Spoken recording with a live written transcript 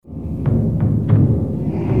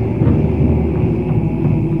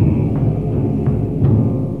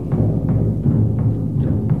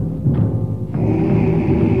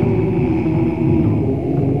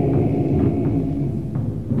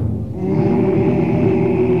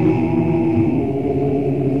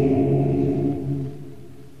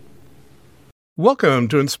Welcome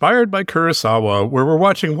to Inspired by Kurosawa, where we're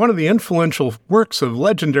watching one of the influential works of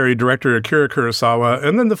legendary director Akira Kurosawa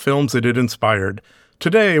and then the films that it inspired.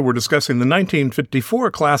 Today, we're discussing the 1954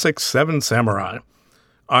 classic Seven Samurai.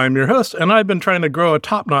 I'm your host, and I've been trying to grow a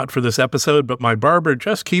top knot for this episode, but my barber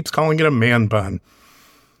just keeps calling it a man bun.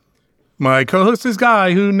 My co-host is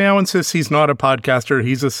Guy, who now insists he's not a podcaster,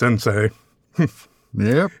 he's a sensei.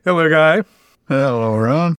 Yep. Hello, Guy. Hello,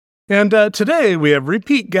 Ron. And today we have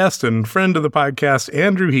repeat guest and friend of the podcast,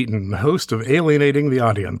 Andrew Heaton, host of Alienating the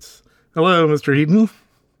Audience. Hello, Mr. Heaton.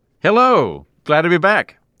 Hello. Glad to be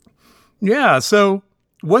back. Yeah, so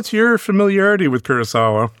what's your familiarity with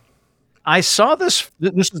Kurosawa? I saw this.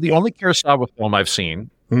 This is the only Kurosawa film I've seen.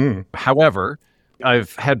 However,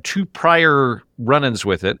 I've had two prior run-ins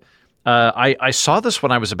with it. I saw this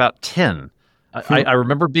when I was about 10. I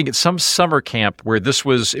remember being at some summer camp where it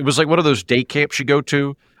was like one of those day camps you go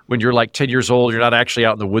to when you're like 10 years old. You're not actually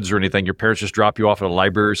out in the woods or anything. Your parents just drop you off at a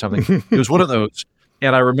library or something. It was one of those.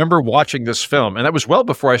 And I remember watching this film, and that was well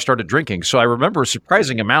before I started drinking. So I remember a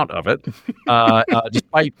surprising amount of it,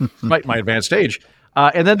 despite my advanced age.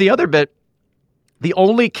 And then the other bit, the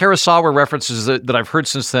only Kurosawa references that I've heard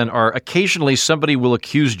since then are occasionally somebody will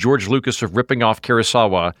accuse George Lucas of ripping off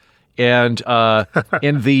Kurosawa. And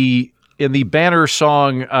in the banner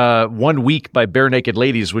song 1 Week by Bare Naked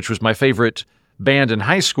Ladies, which was my favorite band in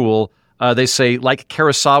high school, they say, like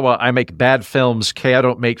Kurosawa, I make bad films, I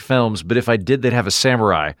don't make films, but if I did, they'd have a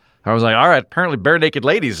samurai. I was like, all right, apparently Bare Naked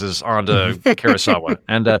Ladies is on to Kurosawa.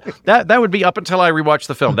 And that would be up until I rewatched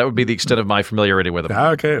the film. That would be the extent of my familiarity with him.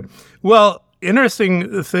 Okay. Well,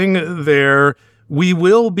 interesting thing there, we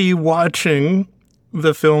will be watching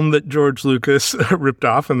the film that George Lucas ripped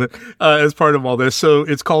off and as part of all this. So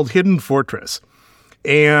it's called Hidden Fortress.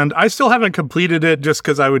 And I still haven't completed it just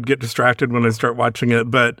because I would get distracted when I start watching it.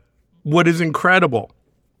 But what is incredible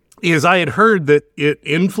is I had heard that it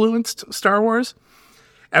influenced Star Wars.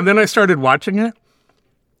 And then I started watching it.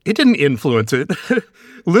 It didn't influence it.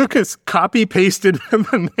 Lucas copy-pasted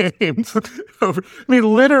the names.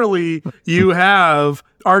 Literally, you have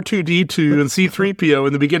R2-D2 and C-3PO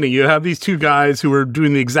in the beginning. You have these two guys who are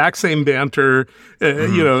doing the exact same banter,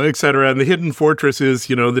 et cetera. And the Hidden Fortress is,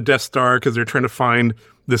 the Death Star, because they're trying to find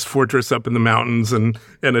this fortress up in the mountains and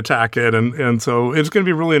attack it. And so it's going to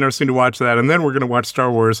be really interesting to watch that. And then we're going to watch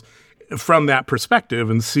Star Wars from that perspective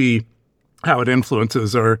and see how it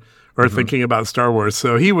influences our thinking about Star Wars.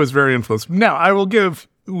 So he was very influenced. Now, I will give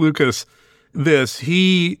Lucas this.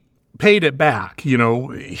 He paid it back. He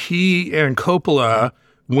and Coppola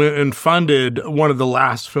went and funded one of the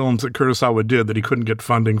last films that Kurosawa did that he couldn't get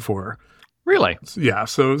funding for. Really? Yeah.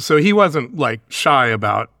 So he wasn't like shy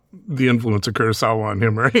about the influence of Kurosawa on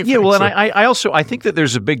him or anything. Yeah, well, and I think that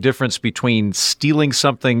there's a big difference between stealing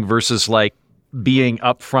something versus like being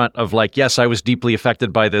upfront of like, yes, I was deeply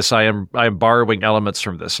affected by this. I am borrowing elements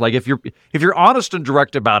from this. Like if you're honest and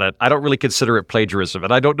direct about it, I don't really consider it plagiarism.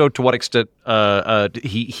 And I don't know to what extent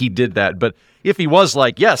he did that. But if he was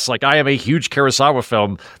like, yes, like I am a huge Kurosawa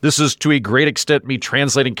film, this is to a great extent me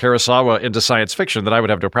translating Kurosawa into science fiction, then I would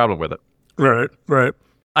have no problem with it. Right.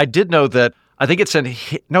 I did know that, I think it's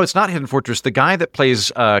it's not Hidden Fortress. The guy that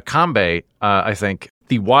plays Kanbei, I think,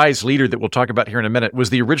 the wise leader that we'll talk about here in a minute, was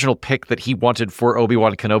the original pick that he wanted for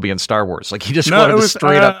Obi-Wan Kenobi in Star Wars. Like he just wanted to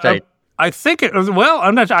straight up take. I think it was,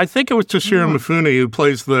 I think it was Toshiro Mifune who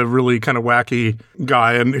plays the really kind of wacky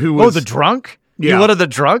guy and who was... Oh, the drunk? Yeah. You wanted the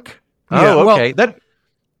drunk? Yeah, oh, okay.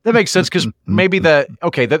 That makes sense because maybe the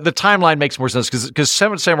timeline makes more sense because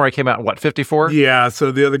Seven Samurai came out in what, 54? Yeah,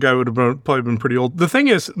 so the other guy would have probably been pretty old. The thing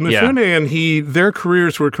is, Mifune and their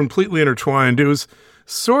careers were completely intertwined. It was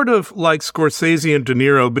sort of like Scorsese and De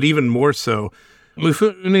Niro, but even more so.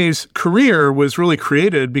 Mifune's career was really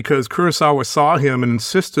created because Kurosawa saw him and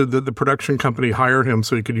insisted that the production company hire him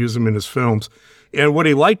so he could use him in his films. And what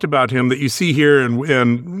he liked about him that you see here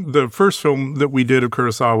in the first film that we did of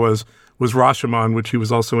Kurosawa's was Rashomon, which he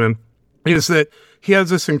was also in, is that he has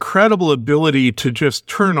this incredible ability to just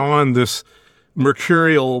turn on this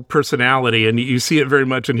mercurial personality. And you see it very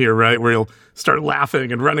much in here, right? Where he'll start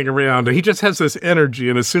laughing and running around. And he just has this energy.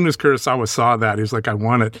 And as soon as Kurosawa saw that, he's like, I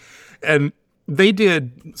want it. And they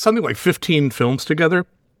did something like 15 films together,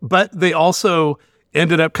 but they also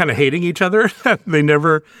ended up kind of hating each other. They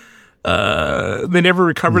never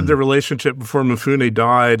recovered their relationship before Mifune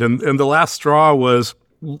died. And the last straw was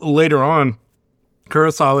later on,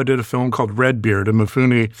 Kurosawa did a film called Redbeard, and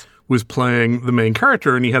Mifune was playing the main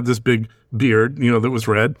character, and he had this big beard, that was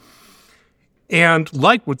red. And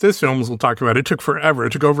like with this film, as we'll talk about, it took forever.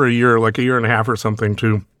 It took over a year, like a year and a half or something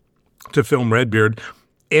to film Redbeard.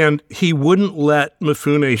 And he wouldn't let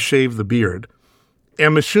Mifune shave the beard.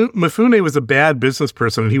 And Mifune was a bad business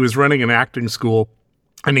person. He was running an acting school,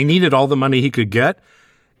 and he needed all the money he could get.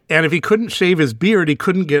 And if he couldn't shave his beard, he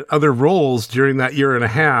couldn't get other roles during that year and a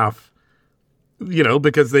half,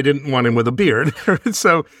 because they didn't want him with a beard.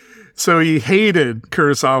 So he hated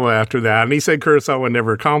Kurosawa after that. And he said Kurosawa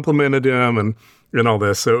never complimented him and all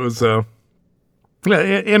this. So it was an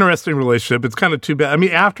interesting relationship. It's kind of too bad. I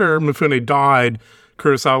mean, after Mifune died,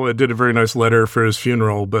 Kurosawa did a very nice letter for his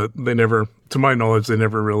funeral, but they never, to my knowledge, they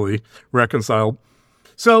never really reconciled.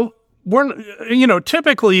 So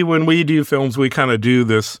typically when we do films, we kind of do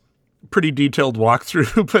this pretty detailed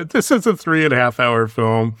walkthrough, but this is a 3.5 hour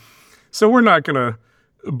film. So we're not going to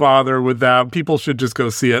bother with that. People should just go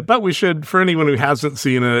see it, but we should, for anyone who hasn't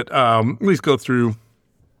seen it, at least go through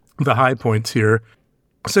the high points here.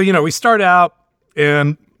 So, we start out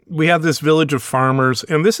and we have this village of farmers,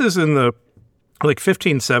 and this is in the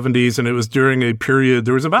 1570s, and it was during a period,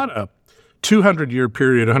 there was about a 200-year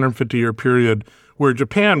period, 150-year period where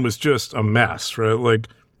Japan was just a mess, right? Like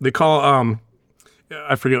they call,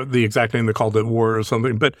 I forget the exact name, they called it war or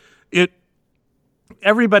something, but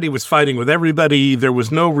everybody was fighting with everybody. There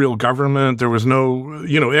was no real government. There was no,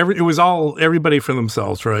 it was all everybody for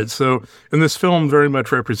themselves, right? So, and this film very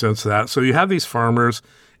much represents that. So you have these farmers,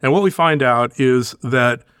 and what we find out is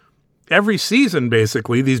that every season,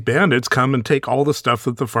 basically, these bandits come and take all the stuff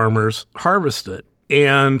that the farmers harvested.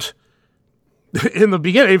 And in the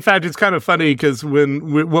beginning, in fact, it's kind of funny because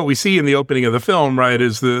what we see in the opening of the film, right,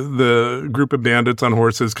 is the group of bandits on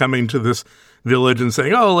horses coming to this village and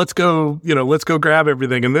saying, "Oh, let's go grab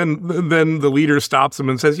everything." And then the leader stops them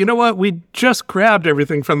and says, "You know what? We just grabbed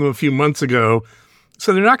everything from them a few months ago,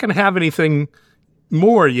 so they're not going to have anything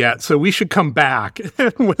more yet. So we should come back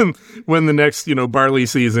when the next barley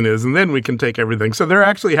season is, and then we can take everything." So they're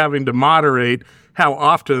actually having to moderate how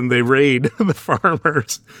often they raid the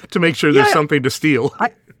farmers to make sure there's something to steal.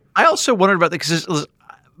 I also wondered about that because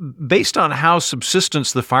based on how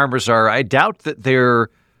subsistence the farmers are, I doubt that they're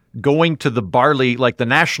going to the barley, like the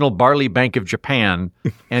National Barley Bank of Japan,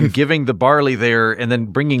 and giving the barley there and then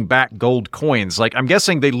bringing back gold coins. Like, I'm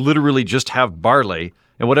guessing they literally just have barley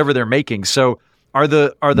and whatever they're making. So are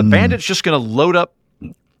the bandits just going to load up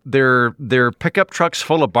their pickup trucks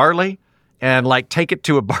full of barley and take it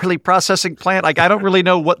to a barley processing plant? Like, I don't really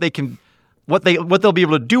know what they'll be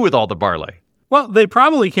able to do with all the barley. Well, they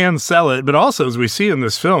probably can sell it, but also, as we see in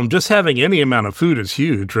this film, just having any amount of food is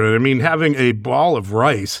huge, right? I mean, having a ball of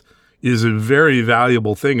rice is a very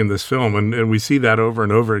valuable thing in this film, and we see that over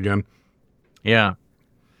and over again. Yeah.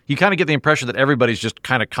 You kind of get the impression that everybody's just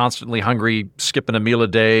kind of constantly hungry, skipping a meal a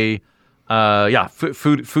day.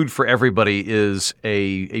 Food for everybody is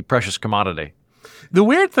a precious commodity. The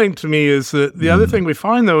weird thing to me is that the other thing we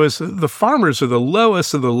find, though, is the farmers are the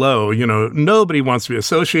lowest of the low. Nobody wants to be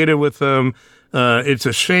associated with them. It's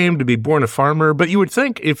a shame to be born a farmer, but you would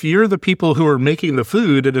think if you're the people who are making the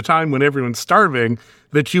food at a time when everyone's starving,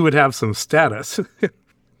 that you would have some status.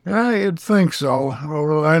 I'd think so.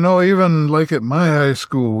 Well, I know even at my high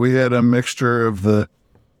school, we had a mixture of the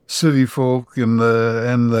city folk and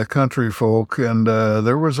the country folk, and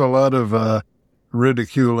there was a lot of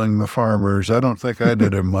ridiculing the farmers. I don't think I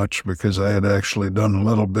did it much because I had actually done a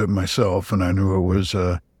little bit myself, and I knew it was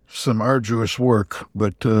some arduous work.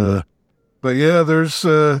 But yeah, there's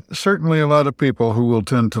certainly a lot of people who will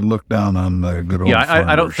tend to look down on the good old farmers.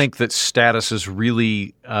 I don't think that status is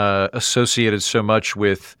really associated so much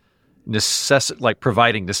with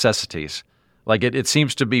providing necessities. It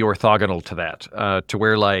seems to be orthogonal to that, to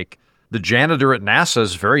where the janitor at NASA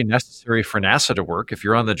is very necessary for NASA to work. If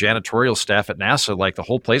you're on the janitorial staff at NASA, the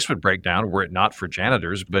whole place would break down were it not for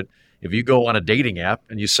janitors. But if you go on a dating app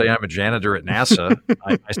and you say, "I'm a janitor at NASA,"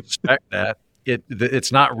 I suspect that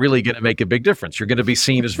it's not really going to make a big difference. You're going to be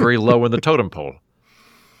seen as very low in the totem pole.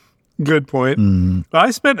 Good point. Mm.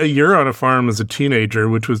 I spent a year on a farm as a teenager,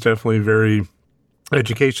 which was definitely very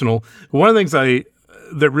educational. One of the things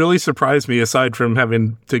that really surprised me, aside from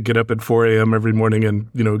having to get up at 4 a.m. every morning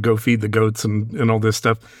and, go feed the goats and all this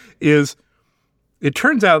stuff, is it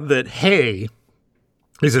turns out that hay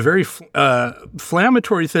is a very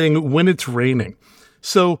inflammatory thing when it's raining.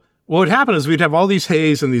 So what would happen is we'd have all these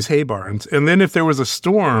hays in these hay barns, and then if there was a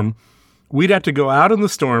storm, we'd have to go out in the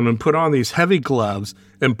storm and put on these heavy gloves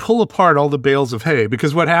and pull apart all the bales of hay,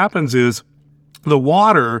 because what happens is the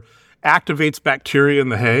water activates bacteria in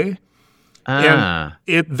the hay, and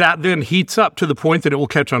that then heats up to the point that it will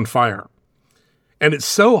catch on fire. And it's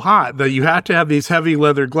so hot that you have to have these heavy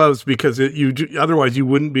leather gloves because otherwise you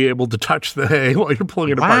wouldn't be able to touch the hay while you're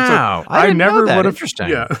pulling it apart. Wow. So I never would have. Interesting.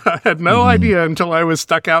 Yeah, I had no idea until I was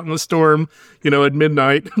stuck out in the storm, at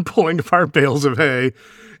midnight pulling apart bales of hay.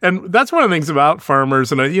 And that's one of the things about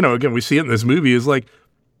farmers. And, again, we see it in this movie is like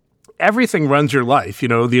everything runs your life.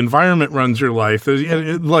 The environment runs your life.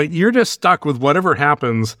 Like you're just stuck with whatever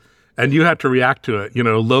happens and you have to react to it.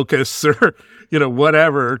 Locusts or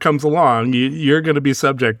whatever comes along, you're going to be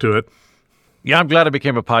subject to it. Yeah, I'm glad I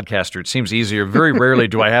became a podcaster. It seems easier. Very rarely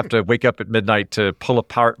do I have to wake up at midnight to pull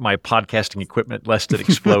apart my podcasting equipment lest it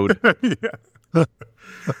explode.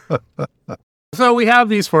 So we have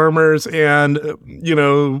these farmers and,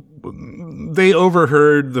 they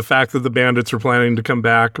overheard the fact that the bandits are planning to come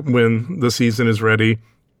back when the season is ready.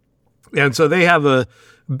 And so they have a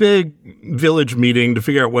big village meeting to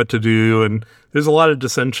figure out what to do. And there's a lot of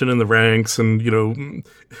dissension in the ranks. And,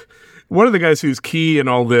 one of the guys who's key in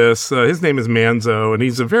all this, his name is Manzo, and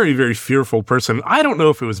he's a very, very fearful person. I don't know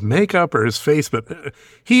if it was makeup or his face, but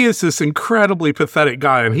he is this incredibly pathetic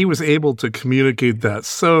guy. And he was able to communicate that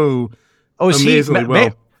so amazingly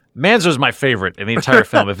well. Manzo's my favorite in the entire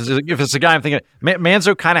film. If it's a guy I'm thinking,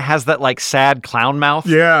 Manzo kind of has that like sad clown mouth.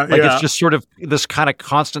 Yeah, it's just sort of this kind of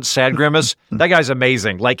constant sad grimace. That guy's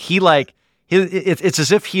amazing. It's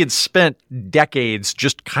as if he had spent decades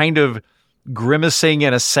just kind of grimacing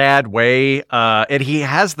in a sad way, and he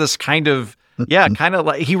has this kind of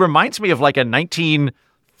he reminds me of like a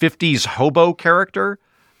 1950s hobo character.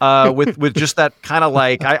 With just that kind of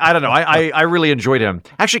like, I don't know. I really enjoyed him.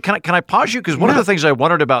 Actually, can I pause you? Because one of the things I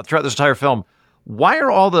wondered about throughout this entire film, why are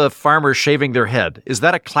all the farmers shaving their head? Is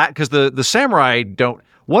that because the samurai don't,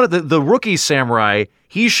 one of the rookie samurai,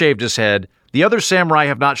 he shaved his head. The other samurai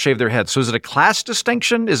have not shaved their heads. So is it a class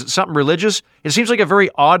distinction? Is it something religious? It seems like a very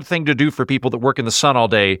odd thing to do for people that work in the sun all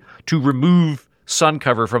day to remove sun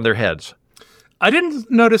cover from their heads. I didn't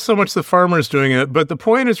notice so much the farmers doing it, but the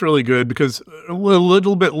point is really good because a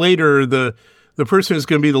little bit later, the person who's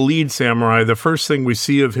going to be the lead samurai, the first thing we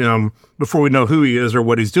see of him before we know who he is or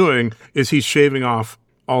what he's doing is he's shaving off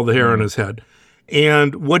all the hair on his head.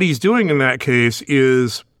 And what he's doing in that case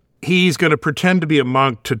is he's going to pretend to be a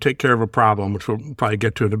monk to take care of a problem, which we'll probably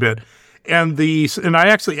get to in a bit. And I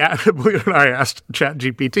actually asked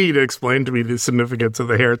ChatGPT to explain to me the significance of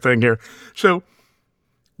the hair thing here. So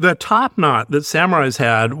the top knot that samurais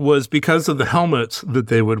had was because of the helmets that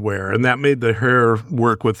they would wear, and that made the hair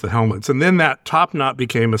work with the helmets. And then that top knot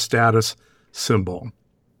became a status symbol.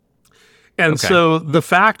 And so the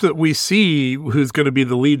fact that we see who's going to be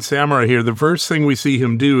the lead samurai here, the first thing we see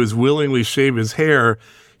him do is willingly shave his hair.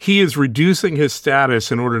 He is reducing his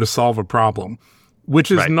status in order to solve a problem, which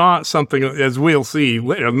is not something, as we'll see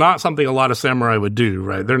later, not something a lot of samurai would do,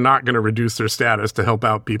 right? They're not going to reduce their status to help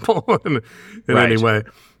out people in any way.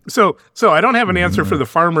 So I don't have an answer for the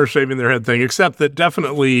farmer shaving their head thing, except that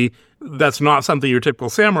definitely that's not something your typical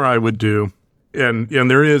samurai would do. And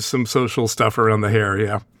there is some social stuff around the hair,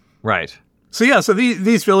 yeah. Right. So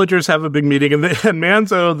these villagers have a big meeting, and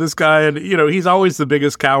Manzo, this guy, and he's always the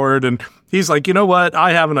biggest coward, and he's like, you know what?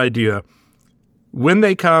 I have an idea. When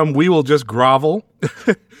they come, we will just grovel,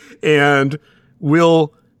 and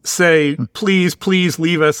we'll say, please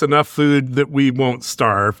leave us enough food that we won't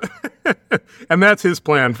starve. And that's his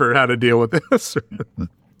plan for how to deal with this.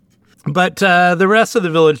 But the rest of the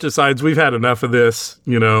village decides we've had enough of this,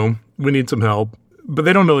 we need some help. But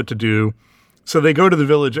they don't know what to do. So they go to the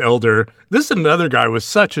village elder. This is another guy with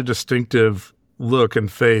such a distinctive look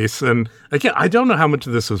and face. And again, I don't know how much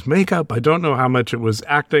of this was makeup. I don't know how much it was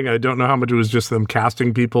acting. I don't know how much it was just them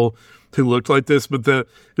casting people who looked like this. But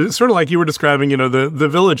it's sort of like you were describing, the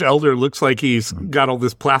village elder looks like he's got all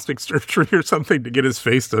this plastic surgery or something to get his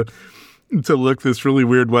face to look this really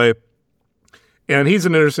weird way. And he's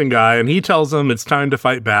an interesting guy. And he tells them it's time to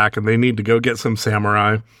fight back and they need to go get some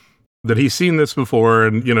samurai, that he's seen this before.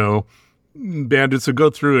 And, bandits would go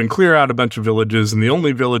through and clear out a bunch of villages, and the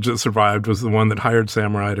only village that survived was the one that hired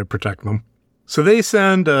samurai to protect them. So they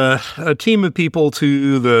send a team of people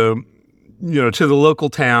to the local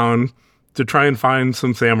town to try and find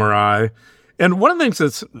some samurai. And one of the things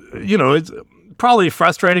that's, it's probably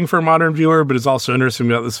frustrating for a modern viewer, but it's also interesting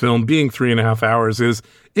about this film being 3.5 hours is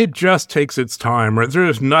it just takes its time, right?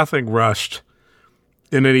 There's nothing rushed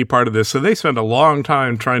in any part of this. So they spend a long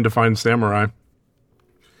time trying to find samurai.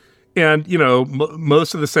 And,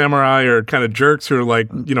 most of the samurai are kind of jerks who are like,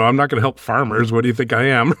 I'm not going to help farmers. What do you think I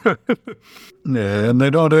am? Yeah, and they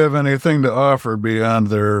don't have anything to offer beyond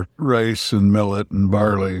their rice and millet and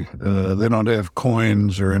barley. They don't have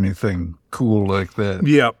coins or anything cool like that.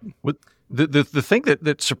 Yeah. The thing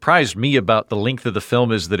that surprised me about the length of the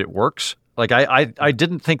film is that it works. Like I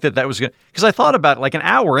didn't think that was going to, because I thought about it, like an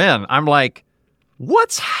hour in, I'm like,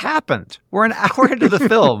 what's happened? We're an hour into the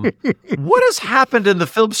film. What has happened in the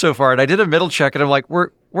film so far? And I did a middle check, and I'm like, we're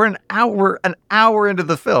an hour into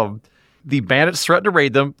the film. The bandits threatened to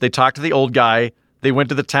raid them. They talked to the old guy. They went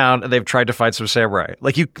to the town, and they've tried to find some samurai.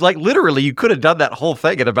 Literally, you could have done that whole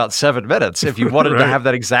thing in about 7 minutes if you wanted to have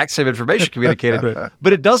that exact same information communicated.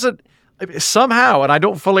 But it doesn't. Somehow, and I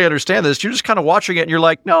don't fully understand this, you're just kind of watching it, and you're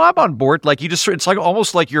like, no, I'm on board. Like it's like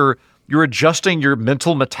almost like you're adjusting your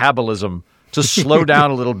mental metabolism to slow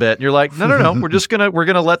down a little bit. And you're like, no, we're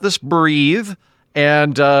gonna let this breathe.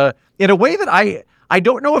 And in a way that I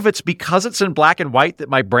don't know if it's because it's in black and white that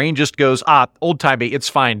my brain just goes, old timey, it's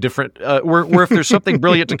fine, different. Where if there's something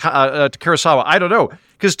brilliant to Kurosawa, I don't know.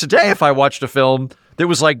 Because today, if I watched a film that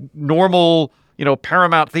was like normal,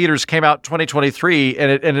 Paramount Theaters came out 2023,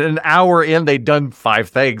 and an hour in they'd done 5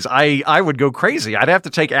 things, I would go crazy. I'd have to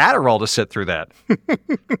take Adderall to sit through that.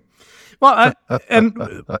 Well,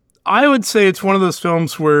 I would say it's one of those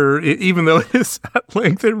films where, even though it's at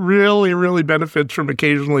length, it really, really benefits from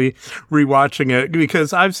occasionally rewatching it,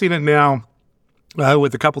 because I've seen it now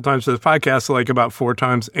with a couple times for this podcast, like about 4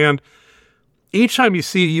 times. And each time you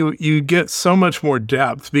see it, you get so much more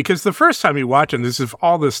depth, because the first time you watch it, this is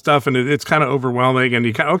all this stuff, and it's kind of overwhelming, and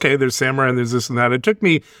you kind of, okay, there's samurai and there's this and that. It took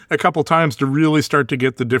me a couple times to really start to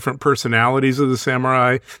get the different personalities of the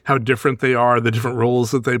samurai, how different they are, the different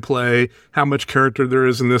roles that they play, how much character there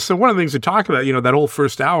is in this. So one of the things we talk about, that whole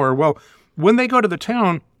first hour, well, when they go to the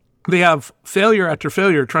town, they have failure after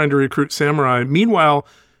failure trying to recruit samurai. Meanwhile,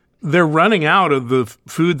 they're running out of the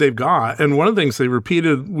food they've got. And one of the things that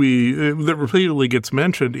repeatedly gets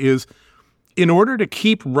mentioned is, in order to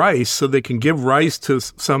keep rice so they can give rice to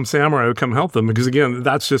some samurai who come help them, because again,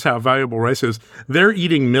 that's just how valuable rice is, they're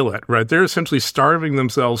eating millet, right? They're essentially starving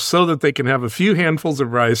themselves so that they can have a few handfuls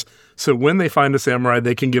of rice, so when they find a samurai,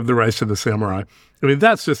 they can give the rice to the samurai. I mean,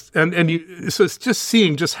 that's just, so it's just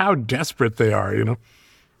seeing just how desperate they are,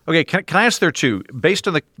 Okay, can I ask there too, based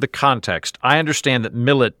on the context, I understand that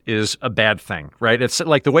millet is a bad thing, right? It's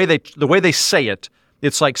like the way they say it,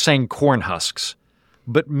 it's like saying corn husks.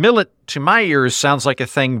 But millet, to my ears, sounds like a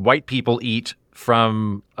thing white people eat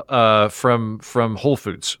from Whole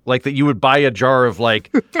Foods, like that you would buy a jar of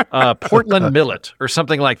like Portland millet or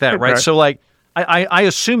something like that, right? So like I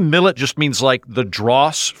assume millet just means like the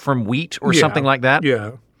dross from wheat or something like that.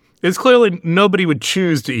 Yeah, it's clearly nobody would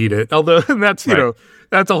choose to eat it, although that's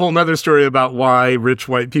that's a whole nother story about why rich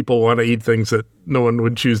white people want to eat things that no one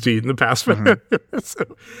would choose to eat in the past. But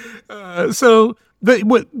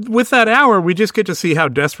with that hour, we just get to see how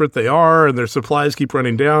desperate they are, and their supplies keep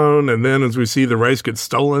running down. And then as we see, the rice gets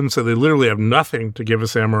stolen, so they literally have nothing to give a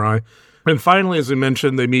samurai. And finally, as we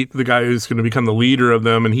mentioned, they meet the guy who's going to become the leader of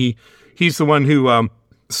them. And he's the one who,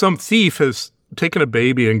 some thief has taken a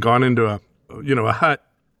baby and gone into a hut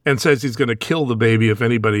and says he's going to kill the baby if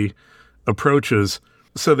anybody approaches.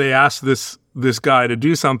 So they ask this guy to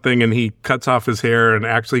do something, and he cuts off his hair and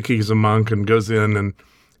acts like he's a monk and goes in and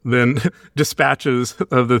then dispatches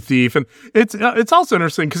of the thief. And it's also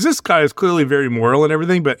interesting because this guy is clearly very moral and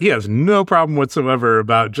everything, but he has no problem whatsoever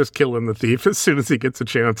about just killing the thief as soon as he gets a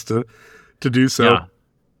chance to do so. Yeah.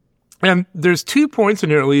 And there's 2 points in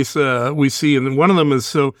here, at least we see, and one of them is,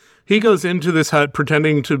 so he goes into this hut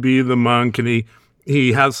pretending to be the monk, and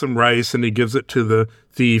he has some rice and he gives it to the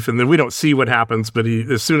thief, and then we don't see what happens, but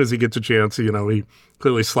as soon as he gets a chance, he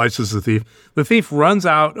clearly slices the thief. The thief runs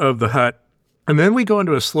out of the hut, and then we go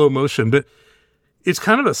into a slow motion, but it's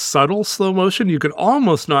kind of a subtle slow motion. You could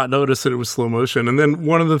almost not notice that it was slow motion. And then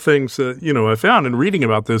one of the things that, I found in reading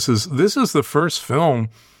about this is the first film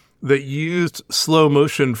that used slow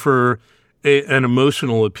motion for an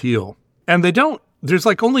emotional appeal. And there's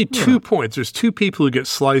like only 2 points. There's 2 people who get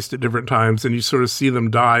sliced at different times, and you sort of see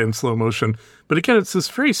them die in slow motion. But again, it's this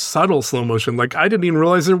very subtle slow motion. Like, I didn't even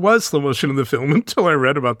realize there was slow motion in the film until I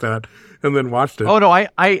read about that and then watched it. Oh no,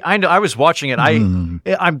 I was watching it.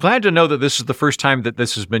 I'm glad to know that this is the first time that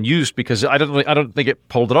this has been used, because I don't think it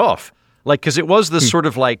pulled it off. Like, because it was this sort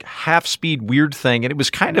of like half-speed weird thing, and it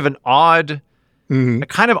was kind of an odd. A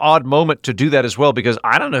kind of odd moment to do that as well, because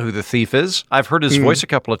I don't know who the thief is. I've heard his voice a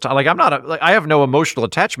couple of times. Like, I have no emotional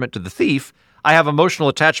attachment to the thief. I have emotional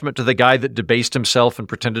attachment to the guy that debased himself and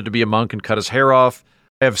pretended to be a monk and cut his hair off.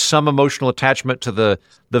 I have some emotional attachment to the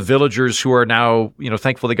villagers who are now,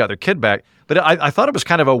 thankful they got their kid back. But I thought it was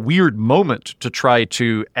kind of a weird moment to try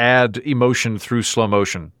to add emotion through slow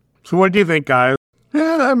motion. So what do you think, guys?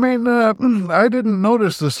 Yeah, I mean, I didn't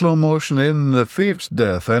notice the slow motion in the thief's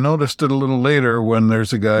death. I noticed it a little later when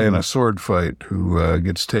there's a guy in a sword fight who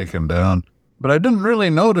gets taken down. But I didn't really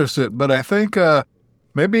notice it. But I think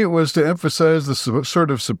Maybe it was to emphasize the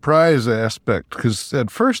sort of surprise aspect, because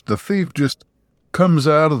at first the thief just comes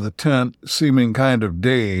out of the tent seeming kind of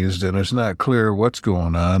dazed, and it's not clear what's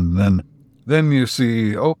going on. Then you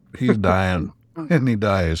see, oh, he's dying, and he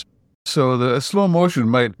dies. So the slow motion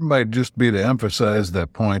might just be to emphasize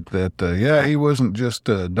that point that, he wasn't just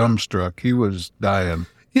dumbstruck, he was dying.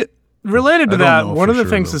 Yeah, related to that, one of the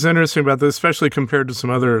things that's interesting about this, especially compared to some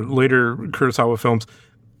other later Kurosawa films,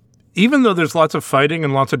 even though there's lots of fighting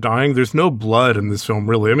and lots of dying, there's no blood in this film,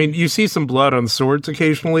 really. I mean, you see some blood on swords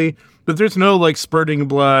occasionally, but there's no, like, spurting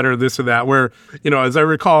blood or this or that, where, as I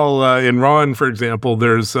recall, in Ron, for example,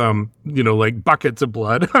 there's, like, buckets of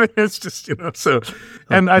blood. It's just, so...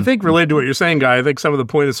 And I think related to what you're saying, Guy, I think some of the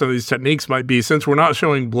point of some of these techniques might be, since we're not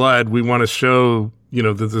showing blood, we want to show,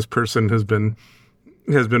 that this person has been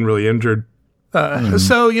really injured.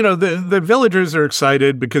 So, the villagers are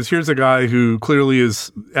excited because here's a guy who clearly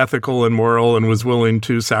is ethical and moral and was willing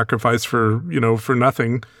to sacrifice for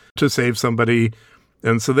nothing to save somebody.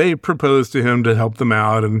 And so they propose to him to help them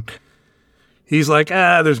out. And he's like,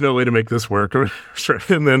 there's no way to make this work.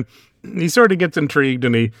 And then he sort of gets intrigued,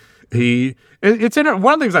 and one of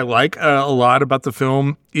the things I like a lot about the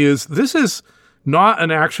film is this is not an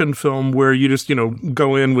action film where you just,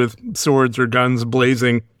 go in with swords or guns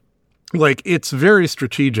blazing. Like, it's very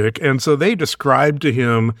strategic. And so they describe to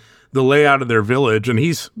him the layout of their village, and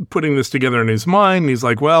he's putting this together in his mind. And he's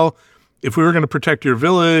like, well, if we were going to protect your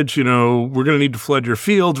village, we're going to need to flood your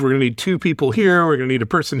fields. We're going to need 2 people here. We're going to need a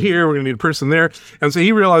person here. We're going to need a person there. And so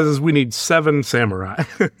he realizes we need 7 samurai.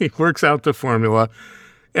 He works out the formula.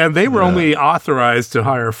 And they were only authorized to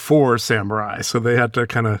hire 4 samurai. So they had to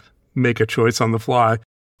kind of make a choice on the fly.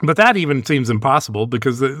 But that even seems impossible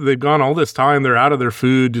because they've gone all this time. They're out of their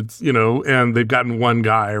food, and they've gotten 1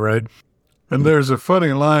 guy, right? And there's a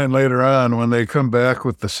funny line later on when they come back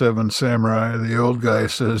with the 7 samurai. The old guy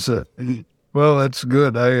says, well, that's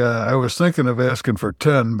good. I was thinking of asking for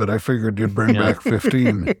 10, but I figured you'd bring back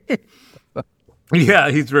 15. Yeah,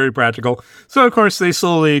 he's very practical. So, of course, they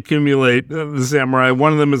slowly accumulate the samurai.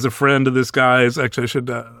 One of them is a friend of this guy's. Actually, I should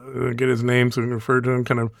get his name so we can refer to him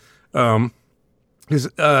kind of... His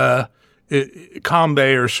Kanbei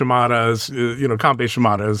or Shimada is, Kanbei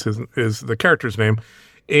Shimada is the character's name.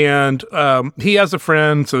 And he has a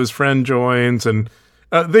friend, so his friend joins. And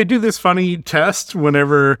they do this funny test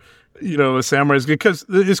whenever, a samurai is good. Because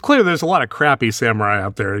it's clear there's a lot of crappy samurai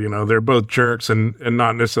out there. They're both jerks and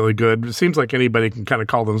not necessarily good. It seems like anybody can kind of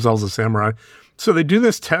call themselves a samurai. So they do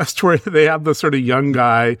this test where they have the sort of young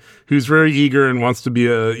guy who's very eager and wants to be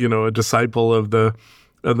a disciple of the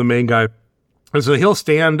main guy. And so he'll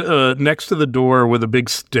stand next to the door with a big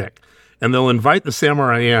stick, and they'll invite the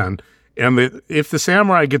samurai in. And if the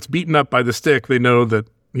samurai gets beaten up by the stick, they know that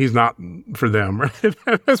he's not for them. Right?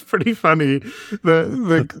 That's pretty funny,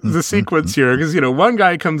 the sequence here, because one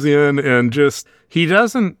guy comes in and he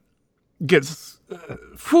doesn't get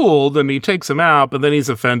fooled, and he takes him out, but then he's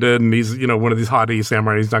offended, and he's one of these haughty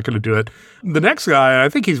samurai. He's not going to do it. The next guy, I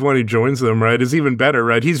think he's one who joins them. Right, is even better.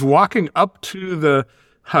 Right, he's walking up to the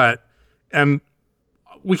hut. And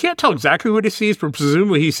we can't tell exactly what he sees, but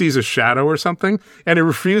presumably he sees a shadow or something, and he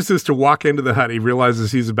refuses to walk into the hut. He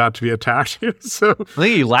realizes he's about to be attacked. So I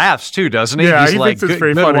think he laughs too, doesn't he? Yeah, he's like, thinks it's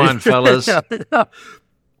very funny. One, fellas. Yeah.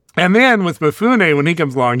 And then with Mifune, when he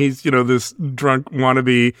comes along, he's, this drunk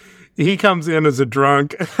wannabe. He comes in as a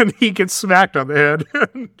drunk, and he gets smacked on the head,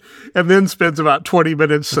 and then spends about 20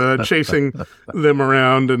 minutes chasing them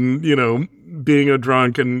around and, being a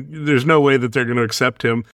drunk, and there's no way that they're going to accept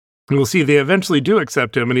him. We'll see they eventually do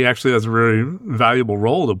accept him, and he actually has a very valuable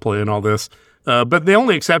role to play in all this. But they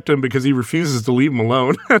only accept him because he refuses to leave them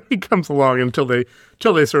alone. He comes along until they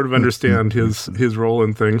sort of understand his role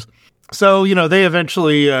in things. So, they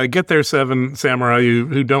eventually get their 7 samurai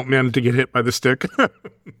who don't manage to get hit by the stick.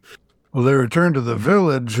 Well, they return to the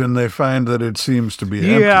village, and they find that it seems to be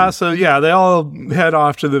empty. They all head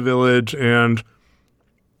off to the village, and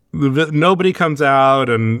nobody comes out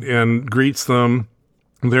and greets them.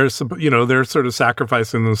 They're sort of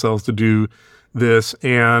sacrificing themselves to do this,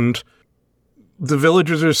 and the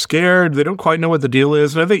villagers are scared. They don't quite know what the deal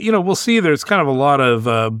is. And I think, we'll see there's kind of a lot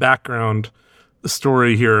of background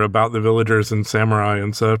story here about the villagers and samurai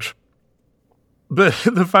and such. But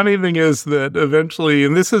the funny thing is that eventually,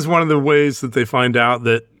 and this is one of the ways that they find out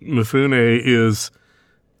that Mifune is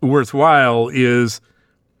worthwhile, is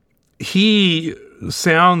he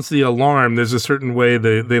sounds the alarm. There's a certain way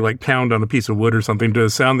they like pound on a piece of wood or something to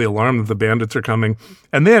sound the alarm that the bandits are coming.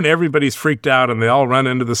 And then everybody's freaked out, and they all run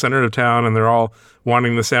into the center of town, and they're all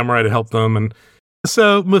wanting the samurai to help them. And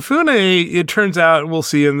So Mifune, it turns out, we'll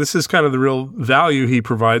see, and this is kind of the real value he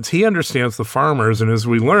provides. He understands the farmers, and as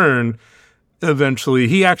we learn, eventually,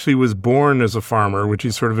 he actually was born as a farmer, which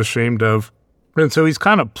he's sort of ashamed of. And so he's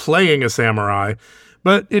kind of playing a samurai.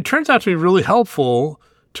 But it turns out to be really helpful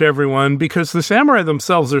to everyone because the samurai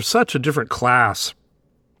themselves are such a different class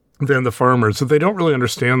than the farmers, so they don't really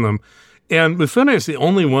understand them. And Mifune is the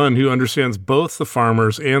only one who understands both the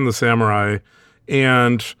farmers and the samurai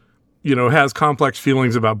and, has complex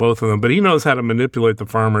feelings about both of them. But he knows how to manipulate the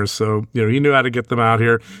farmers, so, he knew how to get them out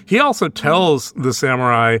here. He also tells the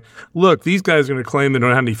samurai, look, these guys are going to claim they don't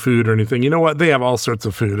have any food or anything. You know what? They have all sorts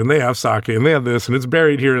of food, and they have sake, and they have this, and it's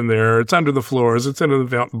buried here and there. It's under the floors. It's under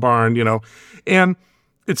the barn, And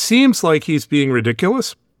it seems like he's being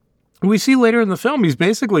ridiculous. We see later in the film he's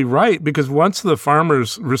basically right, because once the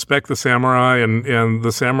farmers respect the samurai and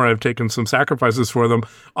the samurai have taken some sacrifices for them,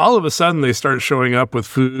 all of a sudden they start showing up with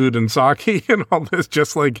food and sake and all this,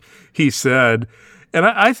 just like he said. And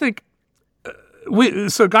I think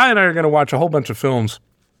so Guy and I are going to watch a whole bunch of films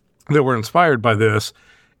that were inspired by this.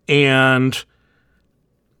 And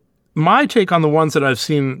my take on the ones that I've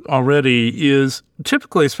seen already is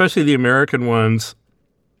typically, especially the American ones,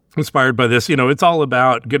 inspired by this. It's all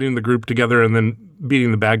about getting the group together and then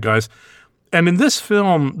beating the bad guys. And in this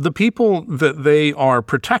film, the people that they are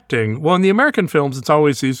protecting, well, in the American films, it's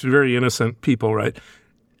always these very innocent people, right?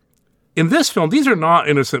 In this film, these are not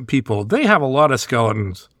innocent people. They have a lot of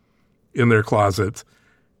skeletons in their closets.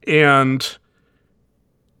 And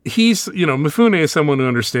Mifune is someone who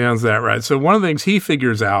understands that, right? So one of the things he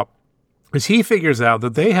figures out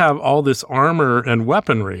that they have all this armor and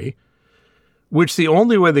weaponry, which the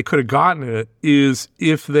only way they could have gotten it is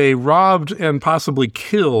if they robbed and possibly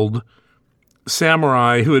killed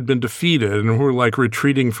samurai who had been defeated and who were like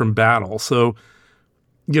retreating from battle. So,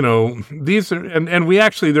 these are, and we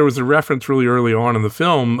actually, there was a reference really early on in the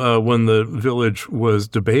film when the village was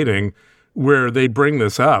debating where they bring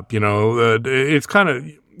this up, it's kind of,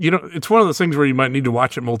 it's one of those things where you might need to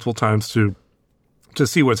watch it multiple times to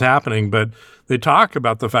see what's happening, but they talk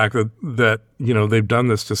about the fact that they've done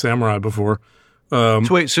this to samurai before. So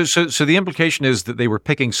the implication is that they were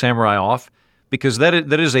picking samurai off, because that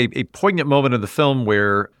is a poignant moment in the film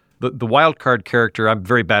where the wild card character, I'm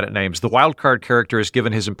very bad at names, the wild card character is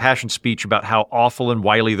given his impassioned speech about how awful and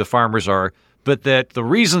wily the farmers are, but that the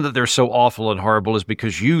reason that they're so awful and horrible is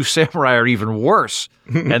because you samurai are even worse,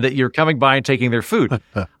 and that you're coming by and taking their food.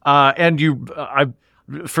 From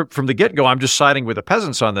the get-go, I'm just siding with the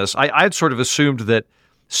peasants on this. I'd sort of assumed that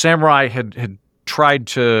samurai had tried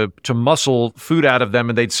to muscle food out of them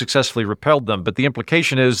and they'd successfully repelled them. But the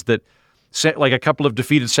implication is that like a couple of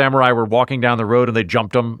defeated samurai were walking down the road and they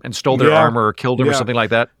jumped them and stole their armor or killed them or something like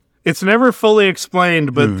that. It's never fully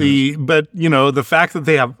explained, but the fact that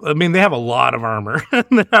they have a lot of armor and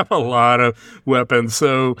they have a lot of weapons.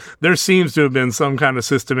 So there seems to have been some kind of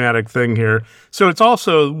systematic thing here. So it's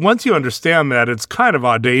also, once you understand that, it's kind of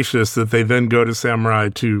audacious that they then go to samurai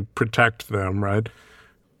to protect them, right?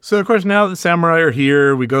 So, of course, now that samurai are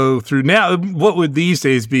here, we go through now what would these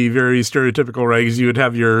days be very stereotypical, right? Because you would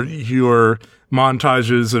have your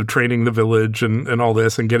montages of training the village and all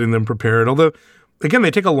this and getting them prepared. Although, again, they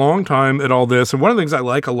take a long time at all this. And one of the things I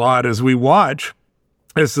like a lot is we watch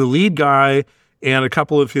as the lead guy and a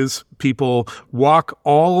couple of his people walk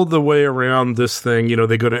all the way around this thing.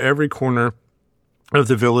 They go to every corner of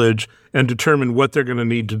the village and determine what they're going to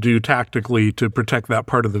need to do tactically to protect that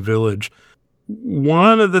part of the village.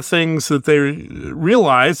 One of the things that they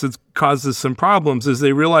realize that causes some problems is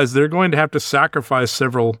they realize they're going to have to sacrifice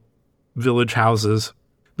several village houses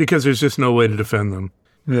because there's just no way to defend them.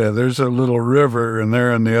 Yeah, there's a little river and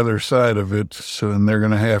they're on the other side of it, and they're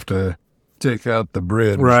going to have to take out the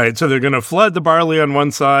bridge. Right, so they're going to flood the barley on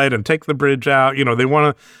one side and take the bridge out. They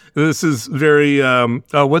want to, this is very,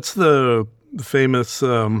 what's the famous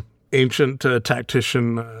ancient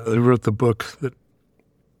tactician who wrote the book that,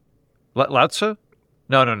 Lao Tzu?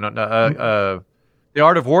 No. The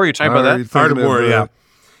Art of War, you're talking about that? Art of War, yeah.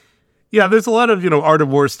 Yeah, there's a lot of, Art of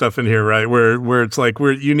War stuff in here, right? Where it's like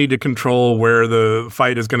where you need to control where the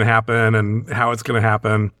fight is going to happen and how it's going to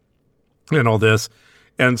happen and all this.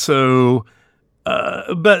 And so,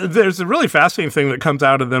 but there's a really fascinating thing that comes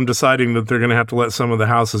out of them deciding that they're going to have to let some of the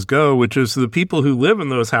houses go, which is the people who live in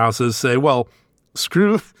those houses say, well,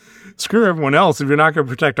 screw everyone else. If you're not going to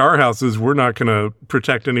protect our houses, we're not going to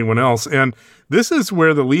protect anyone else. And this is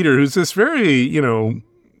where the leader, who's this very,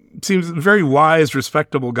 seems very wise,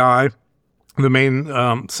 respectable guy, the main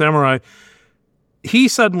samurai, he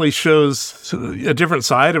suddenly shows a different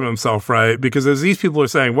side of himself, right? Because as these people are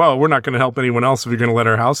saying, well, we're not going to help anyone else if you're going to let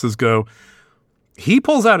our houses go, he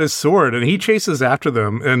pulls out his sword and he chases after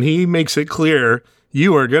them, and he makes it clear,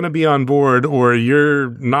 you are going to be on board or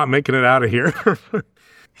you're not making it out of here.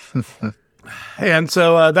 And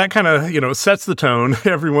so that kind of, sets the tone.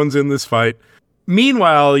 Everyone's in this fight.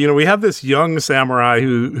 Meanwhile, we have this young samurai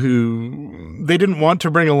who they didn't want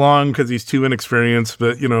to bring along because he's too inexperienced,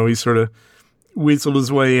 but, he sort of weaseled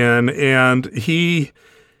his way in. And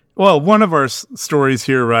one of our stories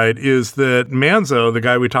here, right, is that Manzo, the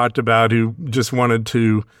guy we talked about who just wanted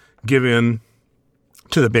to give in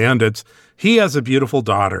to the bandits, he has a beautiful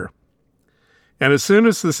daughter. And as soon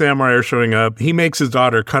as the samurai are showing up, he makes his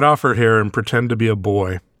daughter cut off her hair and pretend to be a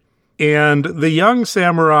boy. And the young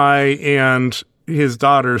samurai and his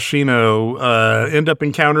daughter, Shino, end up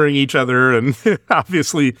encountering each other. And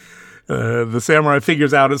obviously, the samurai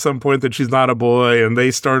figures out at some point that she's not a boy, and they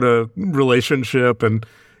start a relationship. And,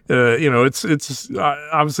 it's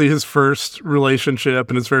obviously his first relationship,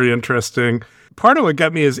 and it's very interesting. Part of what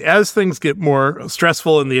got me is as things get more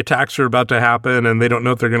stressful and the attacks are about to happen and they don't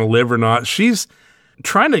know if they're going to live or not, she's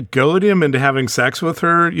trying to goad him into having sex with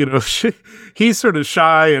her. He's sort of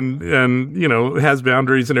shy and has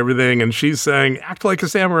boundaries and everything. And she's saying, act like a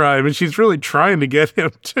samurai. I mean, she's really trying to get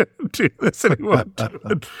him to do this and he won't do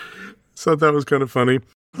it. So that was kind of funny.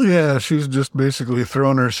 Yeah, she's just basically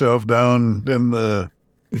throwing herself down in the...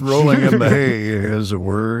 rolling in the hay, as it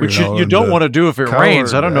were. Which you don't want to do if it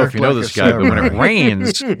rains. I don't know if you know this guy, but when it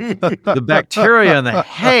rains, the bacteria in the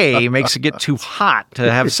hay makes it get too hot to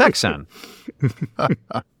have sex in.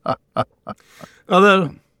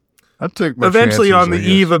 Although, eventually on the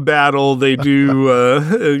eve of battle, they do,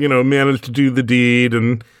 manage to do the deed.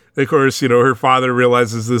 And, of course, her father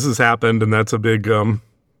realizes this has happened, and that's a big, a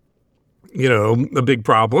big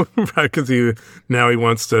problem, right? Because he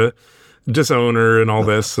wants to disown her and all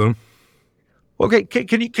this. So. Okay,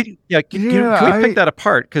 can we pick that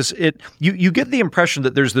apart? Because you get the impression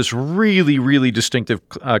that there's this really, really distinctive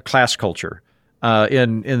class culture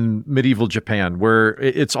in medieval Japan, where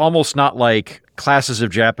it's almost not like classes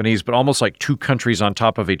of Japanese, but almost like two countries on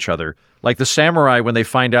top of each other. Like the samurai, when they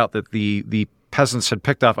find out that the peasants had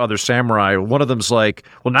picked off other samurai, one of them's like,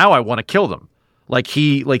 well, now I want to kill them.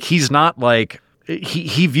 He's not like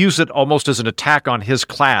he views it almost as an attack on his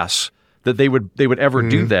class that they would ever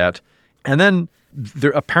do that. And then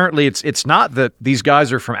apparently it's not that these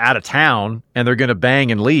guys are from out of town and they're going to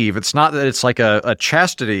bang and leave. It's not that it's like a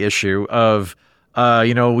chastity issue of,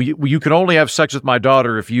 you can only have sex with my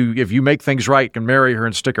daughter if you make things right and marry her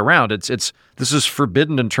and stick around. This is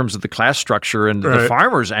forbidden in terms of the class structure, and right. The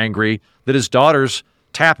farmer's angry that his daughter's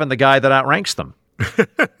tapping the guy that outranks them.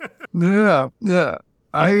 Yeah.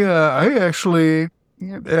 I actually,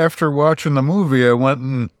 after watching the movie, I went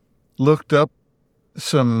and looked up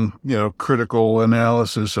some, critical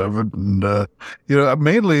analysis of it. And,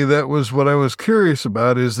 mainly that was what I was curious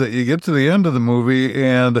about, is that you get to the end of the movie,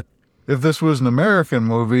 and if this was an American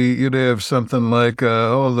movie, you'd have something like,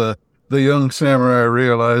 the young samurai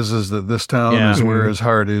realizes that this town is where his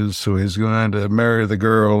heart is, so he's going to marry the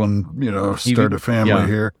girl and, start a family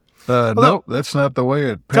here. Nope, that's not the way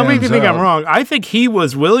it pans out. Tell me if you think I'm wrong. I think he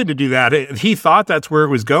was willing to do that. He thought that's where it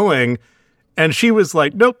was going. And she was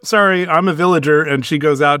like, nope, sorry, I'm a villager. And she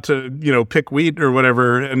goes out to, pick wheat or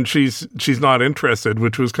whatever. And she's not interested,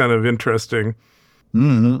 which was kind of interesting.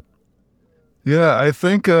 Mm-hmm. Yeah, I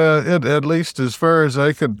think at least as far as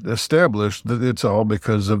I could establish, that it's all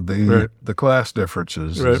because of the class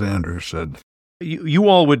differences, as Andrew said. You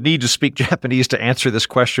all would need to speak Japanese to answer this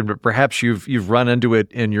question, but perhaps you've run into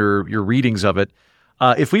it in your readings of it.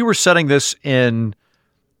 If we were setting this in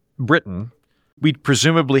Britain, we'd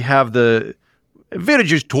presumably have the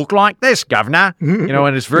villagers talk like this, governor.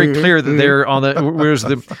 And it's very clear that they're on the, whereas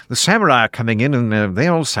the samurai are coming in and they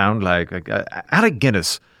all sound like out of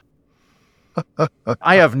Guinness.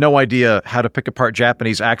 I have no idea how to pick apart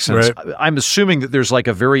Japanese accents. Right. I'm assuming that there's like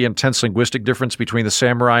a very intense linguistic difference between the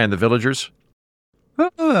samurai and the villagers. I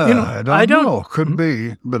don't know. Could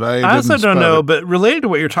be, but I also don't know. But related to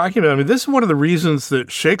what you're talking about, I mean, this is one of the reasons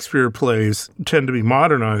that Shakespeare plays tend to be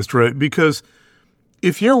modernized, right? Because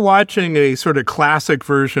if you're watching a sort of classic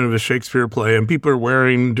version of a Shakespeare play and people are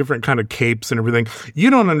wearing different kind of capes and everything, you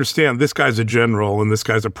don't understand this guy's a general and this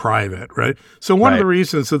guy's a private, right? So one of the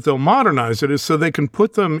reasons that they'll modernize it is so they can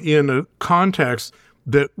put them in a context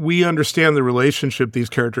that we understand the relationship these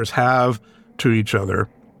characters have to each other.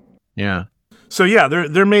 Yeah. So yeah,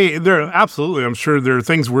 there absolutely, I'm sure there are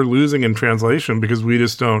things we're losing in translation because we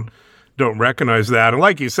just don't recognize that. And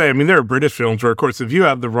like you say, I mean, there are British films where, of course, if you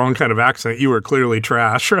have the wrong kind of accent, you are clearly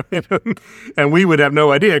trash, right? And we would have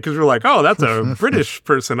no idea because we're like, oh, that's a British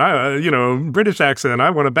person. British accent.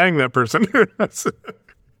 I want to bang that person.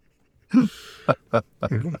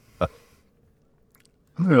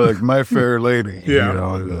 Like My Fair Lady. Yeah. You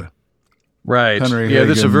know, Right. Henry Yeah,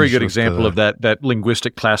 this is a very Higgins good with example the- of that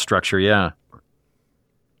linguistic class structure. Yeah.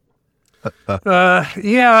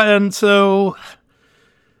 Yeah, and so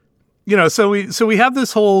we have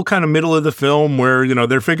this whole kind of middle of the film where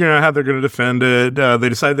they're figuring out how they're going to defend it. They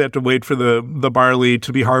decide they have to wait for the barley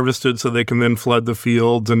to be harvested so they can then flood the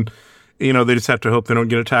fields, and they just have to hope they don't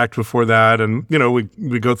get attacked before that. And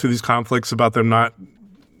we go through these conflicts about them not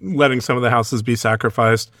letting some of the houses be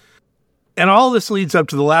sacrificed. And all this leads up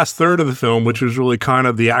to the last third of the film, which is really kind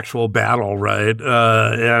of the actual battle, right?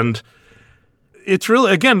 And it's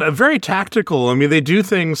really, again, very tactical. I mean, they do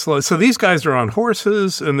things like, so these guys are on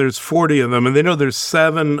horses, and there's 40 of them, and they know there's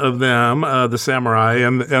 7 of them, the samurai,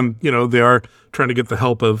 and they are trying to get the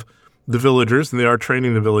help of the villagers, and they are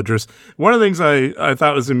training the villagers. One of the things I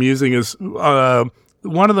thought was amusing is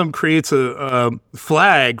one of them creates a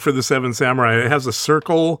flag for the 7 samurai. It has a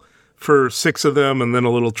circle for 6 of them, and then a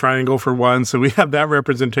little triangle for 1. So we have that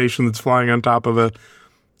representation that's flying on top of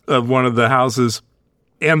one of the houses.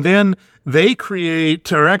 And then they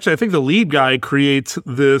create, or actually I think the lead guy creates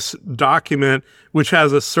this document which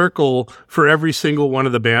has a circle for every single one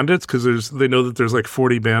of the bandits, because they know that there's like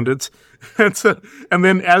 40 bandits. And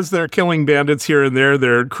then as they're killing bandits here and there,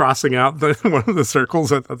 they're crossing out one of the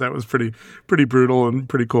circles. I thought that was pretty brutal and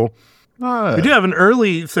pretty cool. We do have an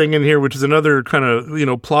early thing in here, which is another kind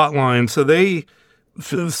of, plot line. So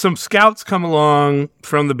some scouts come along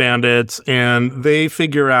from the bandits, and they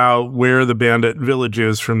figure out where the bandit village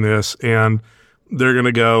is from this, and they're going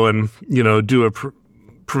to go and, do a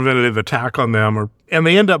preventative attack on them, and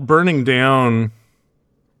they end up burning down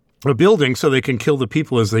a building so they can kill the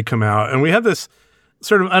people as they come out. And we have this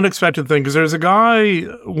sort of unexpected thing, because there's a guy,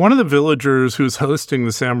 one of the villagers who's hosting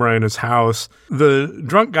the samurai in his house. The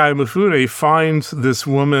drunk guy, Mifune, finds this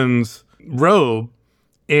woman's robe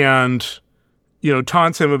and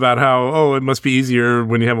taunts him about how, it must be easier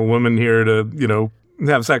when you have a woman here to,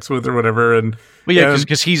 have sex with or whatever. And well, yeah,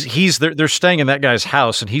 because they're staying in that guy's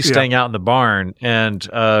house, and he's staying out in the barn, and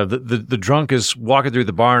the drunk is walking through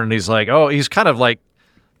the barn, and he's like, he's kind of like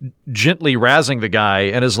gently razzing the guy,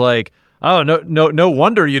 and is like, oh, no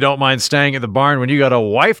wonder you don't mind staying at the barn when you got a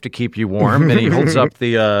wife to keep you warm. And he holds up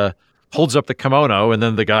the kimono, and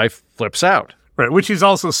then the guy flips out. Right, which he's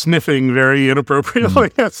also sniffing very inappropriately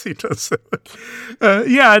as he does it.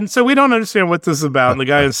 And so we don't understand what this is about. And the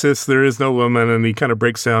guy insists there is no woman, and he kind of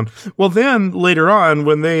breaks down. Well, then later on,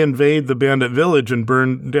 when they invade the bandit village and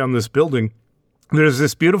burn down this building, there's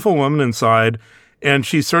this beautiful woman inside, and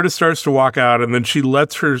she sort of starts to walk out, and then she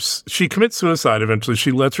commits suicide eventually.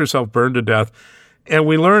 She lets herself burn to death. And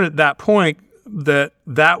we learn at that point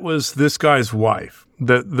that was this guy's wife,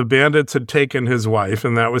 that the bandits had taken his wife,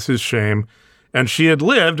 and that was his shame. And she had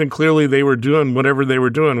lived, and clearly they were doing whatever they were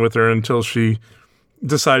doing with her until she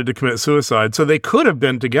decided to commit suicide. So they could have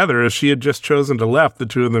been together. If she had just chosen to left, the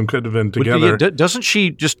two of them could have been together. Doesn't she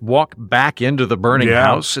just walk back into the burning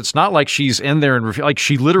house? It's not like she's in there and like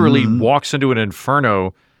she literally walks into an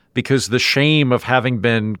inferno because the shame of having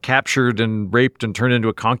been captured and raped and turned into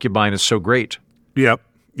a concubine is so great. Yep.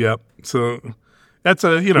 So that's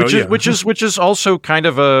which is also kind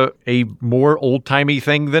of a more old-timey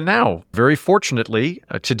thing than now. Very fortunately,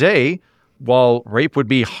 today, while rape would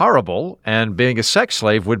be horrible and being a sex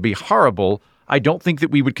slave would be horrible, I don't think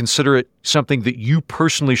that we would consider it something that you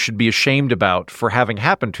personally should be ashamed about for having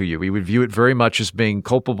happened to you. We would view it very much as being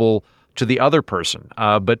culpable to the other person.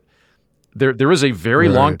 But there is a very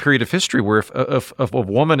long period of history where if a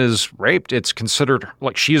woman is raped, it's considered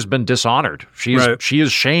like she has been dishonored. She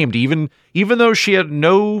is shamed, even though she had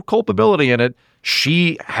no culpability in it.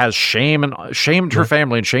 She has shamed her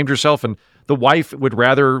family and shamed herself, and the wife would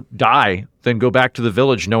rather die than go back to the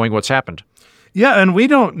village knowing what's happened. Yeah, and we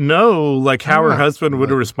don't know like how her husband would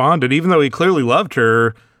have responded, even though he clearly loved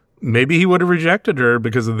her. Maybe he would have rejected her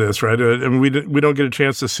because of this, right? And we don't get a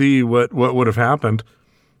chance to see what would have happened.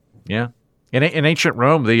 Yeah. In ancient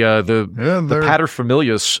Rome, the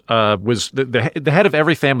paterfamilias was the head of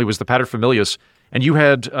every family was the paterfamilias, and you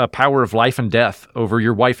had power of life and death over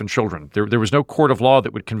your wife and children. There was no court of law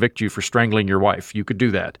that would convict you for strangling your wife. You could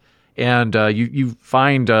do that, and you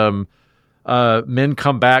find men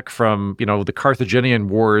come back from the Carthaginian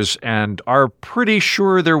wars and are pretty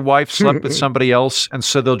sure their wife slept with somebody else, and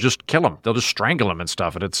so they'll just kill them. They'll just strangle them and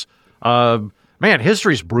stuff. And it's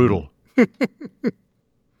history's brutal.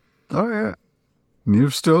 Oh, yeah.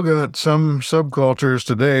 You've still got some subcultures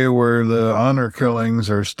today where the honor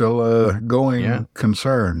killings are still a going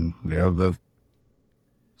concern.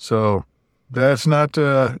 So that's not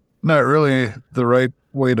really the right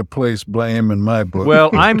way to place blame in my book.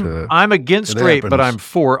 Well, but, I'm against rape, but I'm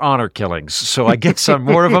for honor killings, so I guess I'm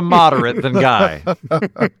more of a moderate than Guy.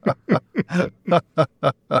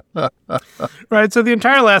 Right. So the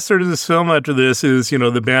entire last third of this film after this is,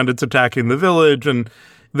 the bandits attacking the village, and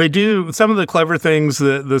they do some of the clever things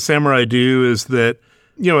that the samurai do is that,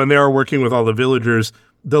 and they are working with all the villagers.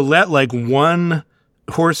 They'll let like one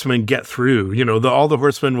horseman get through. All the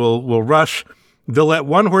horsemen will rush. They'll let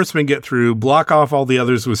one horseman get through, block off all the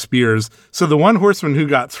others with spears. So the one horseman who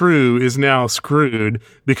got through is now screwed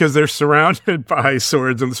because they're surrounded by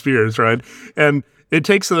swords and spears, right? And it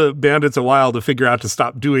takes the bandits a while to figure out to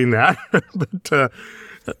stop doing that. But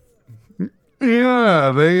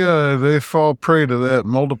yeah, they fall prey to that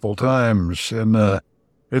multiple times, and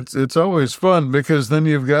it's always fun because then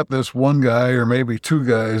you've got this one guy or maybe two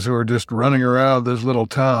guys who are just running around this little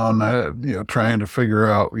town, trying to figure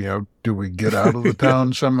out, do we get out of the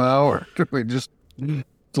town somehow, or do we just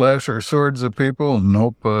slash our swords at people and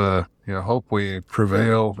hope we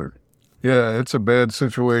prevail? Yeah, it's a bad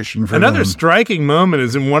situation for Another them. striking moment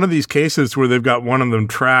is in one of these cases where they've got one of them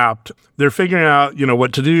trapped. They're figuring out,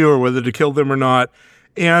 what to do or whether to kill them or not.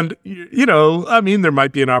 And, there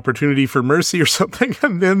might be an opportunity for mercy or something.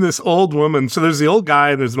 And then this old woman, so there's the old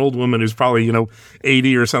guy and there's an old woman who's probably,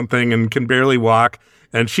 80 or something and can barely walk.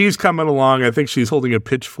 And she's coming along. I think she's holding a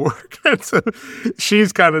pitchfork. And so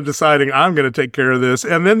she's kind of deciding, I'm going to take care of this.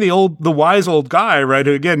 And then the wise old guy, right,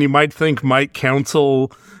 who again, you might think might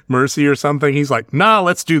counsel mercy or something. He's like, nah,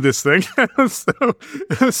 let's do this thing. So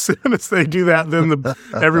as soon as they do that, then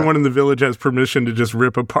everyone in the village has permission to just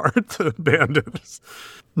rip apart the bandits.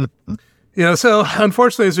 So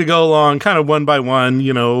unfortunately, as we go along, kind of one by one,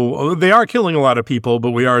 they are killing a lot of people,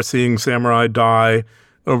 but we are seeing samurai die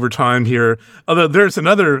over time here. Although there's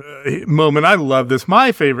another moment, I love this,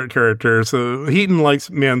 my favorite character. So Heaton likes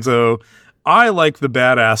Manzo. I like the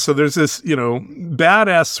badass. So there's this,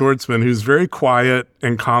 badass swordsman who's very quiet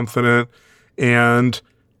and confident, and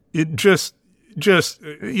it just,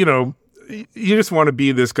 you just want to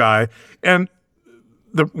be this guy. And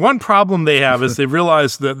the one problem they have is they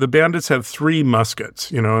realize that the bandits have 3 muskets,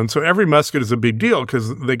 and so every musket is a big deal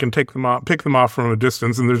because they can pick them off from a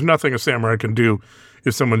distance, and there's nothing a samurai can do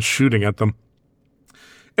if someone's shooting at them.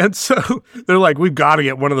 And so they're like, we've got to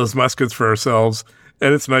get one of those muskets for ourselves,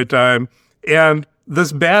 and it's nighttime. And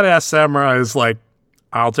this badass samurai is like,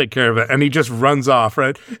 I'll take care of it. And he just runs off,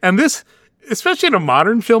 right? And this, especially in a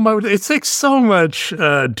modern film, it takes so much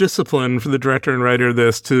discipline for the director and writer of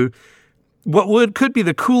this to could be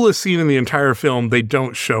the coolest scene in the entire film. They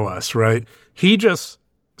don't show us, right? He just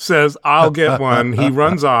says, I'll get one. He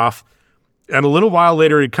runs off. And a little while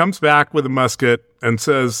later, he comes back with a musket and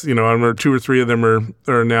says, I remember 2 or 3 of them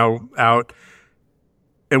are now out.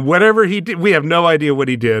 And whatever he did, we have no idea what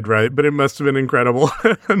he did, right? But it must have been incredible,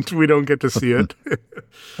 and we don't get to see it.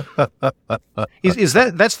 Is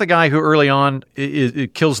that's the guy who early on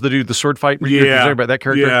it kills the dude, the sword fight? You're talking about that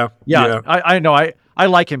character? Yeah. I know. I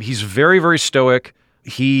like him. He's very, very stoic.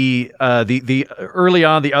 He the early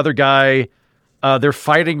on, the other guy, they're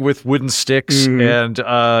fighting with wooden sticks, and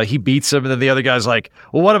he beats him, and then the other guy's like,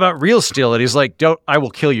 well, what about real steel? And he's like, I will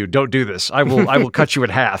kill you. Don't do this. I will cut you in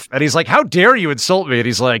half. And he's like, how dare you insult me? And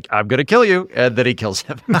he's like, I'm going to kill you. And then he kills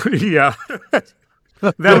him. Yeah.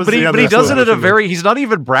 But he does it in he's not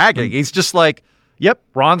even bragging. He's just like, yep,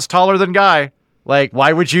 Ron's taller than Guy. Like,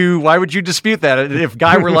 why would you dispute that? And if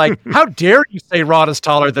Guy were like, how dare you say Ron is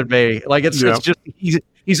taller than me? Like, it's just,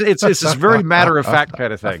 it's this very matter of fact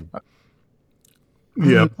kind of thing.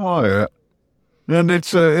 Yeah. Oh, yeah. And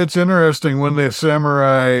it's interesting when the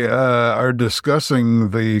samurai are discussing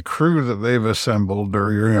the crew that they've assembled,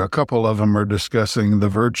 or a couple of them are discussing the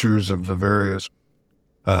virtues of the various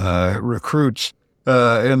recruits,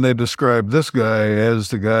 and they describe this guy as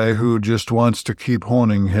the guy who just wants to keep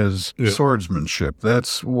honing his swordsmanship.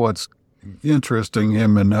 That's what's interesting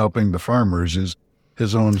him in helping the farmers is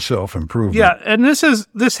his own self-improvement. Yeah, and this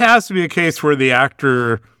has to be a case where the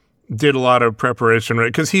actor did a lot of preparation,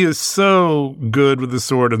 right? Because he is so good with the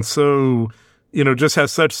sword and so, just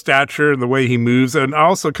has such stature in the way he moves. And I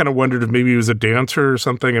also kind of wondered if maybe he was a dancer or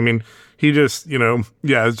something. I mean, he just,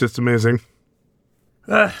 it's just amazing.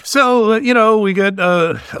 So we get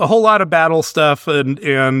a whole lot of battle stuff,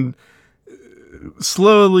 and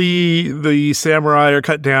slowly the samurai are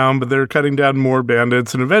cut down, but they're cutting down more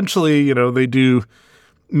bandits. And eventually, they do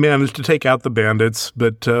manage to take out the bandits,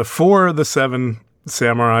 but 4 of the 7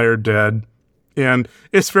 samurai are dead. And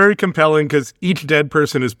it's very compelling because each dead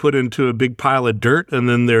person is put into a big pile of dirt, and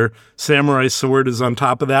then their samurai sword is on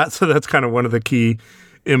top of that. So that's kind of one of the key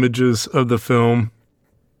images of the film.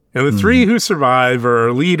 And the three who survive are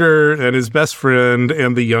our leader and his best friend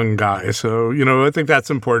and the young guy. So, I think that's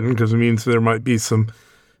important because it means there might be some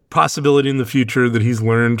possibility in the future that he's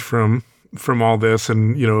learned from all this.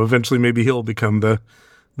 And, eventually maybe he'll become the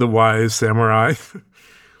wise samurai.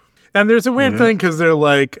 And there's a weird thing because they're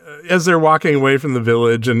like, as they're walking away from the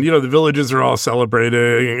village and, the villages are all celebrating.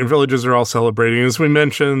 As we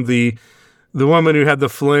mentioned, the woman who had the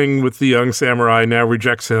fling with the young samurai now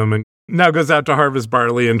rejects him and now goes out to harvest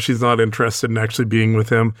barley, and she's not interested in actually being with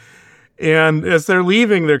him. And as they're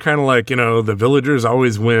leaving, they're kind of like, the villagers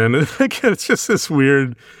always win. It's just this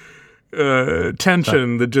weird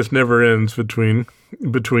tension that just never ends between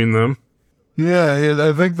them. Yeah,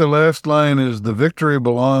 I think the last line is, the victory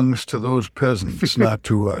belongs to those peasants, not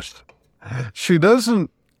to us. She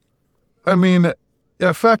doesn't,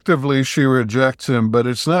 effectively she rejects him, but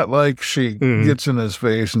it's not like she gets in his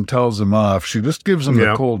face and tells him off. She just gives him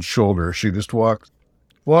the cold shoulder. She just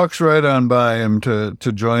walks right on by him to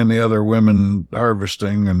join the other women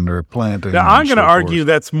harvesting and or planting. Now, I'm going to argue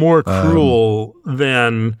that's more cruel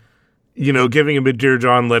than, giving him a Dear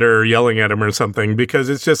John letter or yelling at him or something, because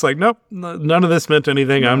it's just like, nope, none of this meant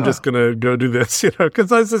anything. I'm just going to go do this,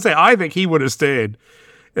 because as I say, I think he would have stayed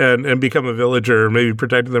and become a villager, maybe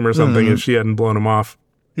protected them or something if she hadn't blown him off.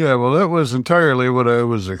 Yeah, well, that was entirely what I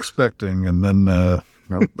was expecting, and then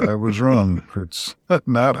I was wrong. It's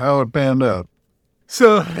not how it panned out.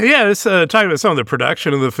 So, yeah, let's talk about some of the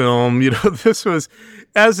production of the film. This was,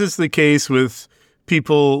 as is the case with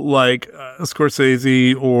people like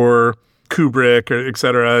Scorsese or Kubrick, or et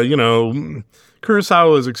cetera,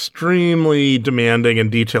 Kurosawa was extremely demanding and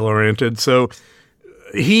detail-oriented, so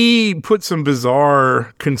he put some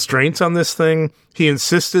bizarre constraints on this thing. He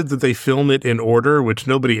insisted that they film it in order, which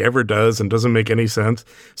nobody ever does and doesn't make any sense.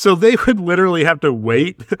 So they would literally have to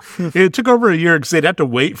wait. It took over a year because they'd have to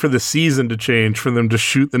wait for the season to change for them to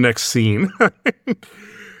shoot the next scene.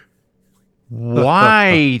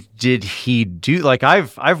 Why did he do, like,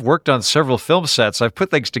 I've worked on several film sets. I've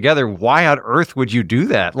put things together. Why on earth would you do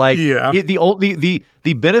that? Like, the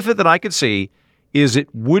benefit that I could see is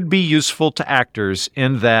it would be useful to actors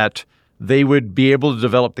in that they would be able to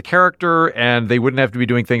develop the character and they wouldn't have to be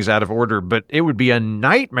doing things out of order, but it would be a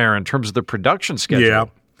nightmare in terms of the production schedule. Yeah.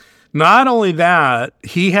 Not only that,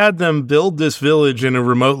 he had them build this village in a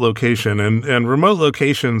remote location, and remote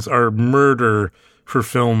locations are murder for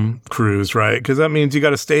film crews, right? Because that means you got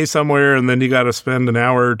to stay somewhere and then you got to spend an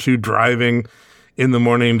hour or two driving in the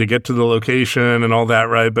morning to get to the location and all that,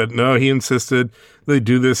 right? But no, he insisted they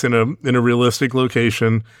do this in a realistic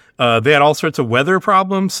location. They had all sorts of weather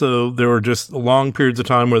problems, so there were just long periods of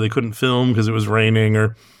time where they couldn't film because it was raining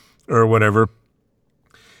or whatever.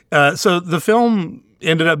 So the film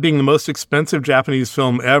ended up being the most expensive Japanese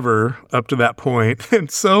film ever up to that point. And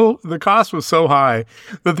so the cost was so high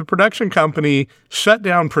that the production company shut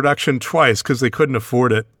down production twice because they couldn't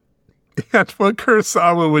afford it. That's what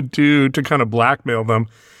Kurosawa would do to kind of blackmail them.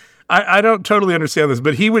 I don't totally understand this,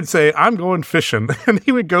 but he would say, I'm going fishing. And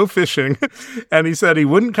he would go fishing. And he said he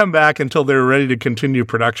wouldn't come back until they were ready to continue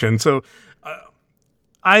production. So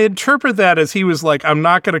I interpret that as he was like, I'm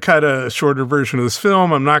not going to cut a shorter version of this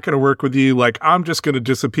film. I'm not going to work with you. Like, I'm just going to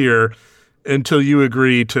disappear until you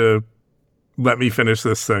agree to let me finish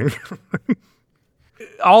this thing.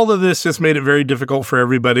 All of this just made it very difficult for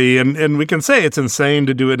everybody. And we can say it's insane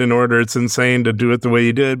to do it in order. It's insane to do it the way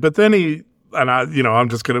he did. But then I'm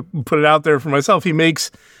just going to put it out there for myself. He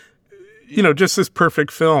makes, just this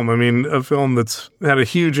perfect film. I mean, a film that's had a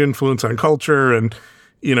huge influence on culture and,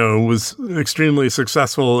 was extremely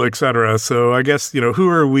successful, et cetera. So I guess, who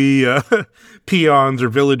are we, peons or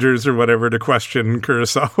villagers or whatever, to question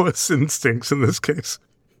Kurosawa's instincts in this case?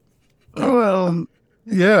 Well,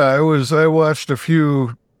 yeah, I watched a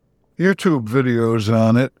few YouTube videos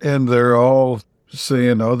on it, and they're all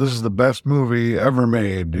saying, oh, this is the best movie ever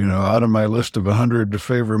made. Out of my list of 100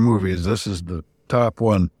 favorite movies, this is the top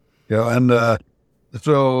one. The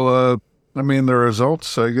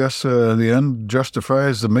results, I guess, the end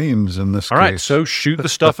justifies the means in this case. All right, so shoot the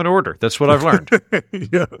stuff in order. That's what I've learned.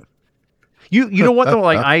 Yeah. You know what, though?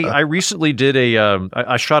 Like, I recently did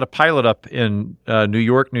I shot a pilot up in New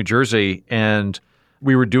York, New Jersey, and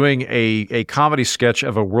we were doing a comedy sketch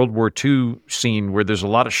of a World War II scene where there's a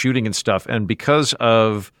lot of shooting and stuff. And because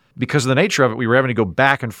of the nature of it, we were having to go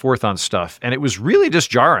back and forth on stuff. And it was really just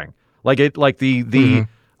jarring.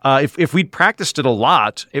 If we'd practiced it a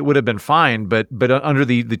lot, it would have been fine. But under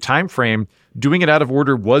the time frame, doing it out of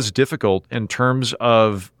order was difficult in terms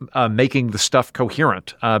of making the stuff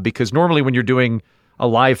coherent. Because normally when you're doing a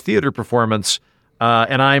live theater performance,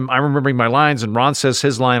 and I'm remembering my lines, and Ron says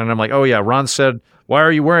his line, and I'm like, oh yeah, Ron said why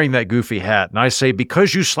are you wearing that goofy hat? And I say,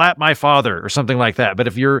 because you slapped my father or something like that. But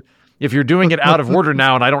if you're doing it out of order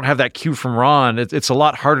now and I don't have that cue from Ron, it's a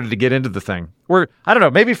lot harder to get into the thing. Or, I don't know,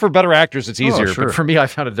 maybe for better actors it's easier, sure. but for me, I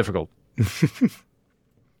found it difficult.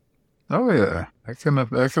 Oh, yeah. I can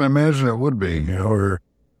imagine it would be. Or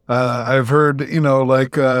I've heard,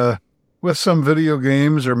 like with some video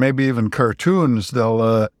games or maybe even cartoons,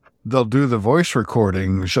 they'll do the voice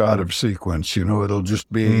recording out of sequence. It'll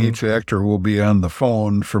just be each actor will be on the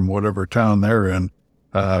phone from whatever town they're in,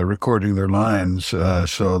 recording their lines.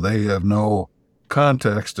 So they have no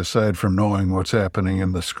context aside from knowing what's happening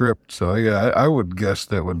in the script. So, yeah, I would guess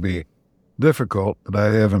that would be difficult, but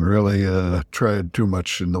I haven't really tried too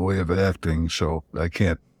much in the way of acting, so I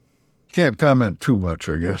can't comment too much,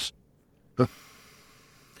 I guess.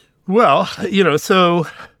 Well, so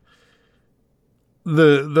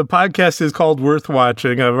the podcast is called Worth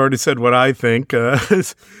Watching. I've already said what I think.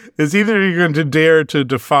 Is either you're going to dare to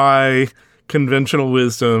defy conventional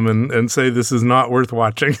wisdom and say this is not worth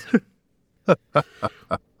watching.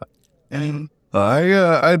 And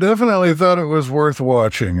I definitely thought it was worth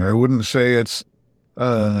watching. I wouldn't say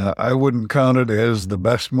I wouldn't count it as the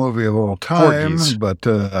best movie of all time, but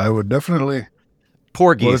I would definitely.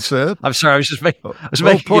 Porgies. What's that? I'm sorry, I was just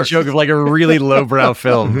making a joke of like a really lowbrow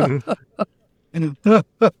film.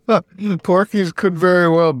 Porky's could very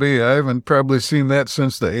well be. I haven't probably seen that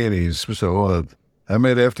since the 80s, so I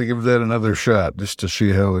might have to give that another shot just to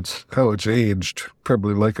see how it's aged.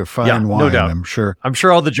 Probably like a fine wine, no doubt. I'm sure. I'm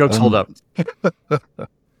sure all the jokes hold up.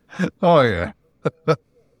 Oh, yeah.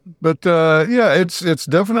 But, yeah, it's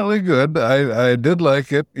definitely good. I did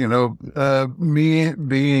like it. Me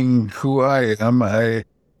being who I am, I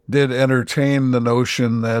did entertain the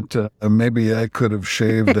notion that maybe I could have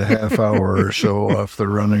shaved a half hour or so off the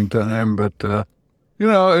running time. But,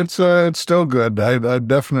 it's still good. I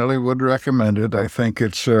definitely would recommend it. I think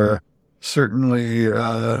it's certainly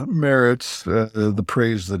merits the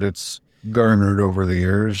praise that it's garnered over the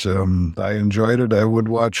years. I enjoyed it. I would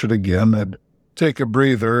watch it again. I'd take a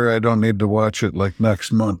breather. I don't need to watch it like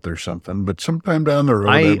next month or something, but sometime down the road,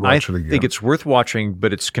 I'd watch it again. I think it's worth watching,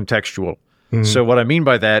 but it's contextual. Mm-hmm. So what I mean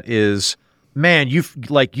by that is, man, you've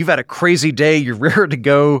had a crazy day. You're ready to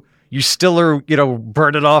go. You still are,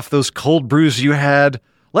 burning off those cold brews you had.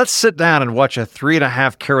 Let's sit down and watch a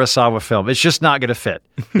 3.5 Kurosawa film. It's just not going to fit.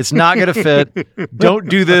 It's not going to fit. Don't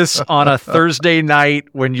do this on a Thursday night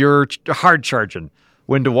when you're hard charging.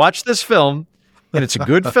 When to watch this film, and it's a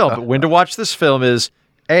good film, but when to watch this film is,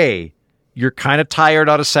 A, you're kind of tired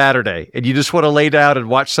on a Saturday and you just want to lay down and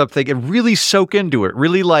watch something and really soak into it,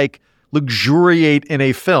 really luxuriate in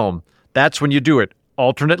a film. That's when you do it.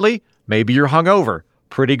 Alternately, maybe you're hungover.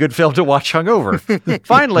 Pretty good film to watch hungover.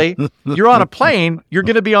 Finally, you're on a plane. You're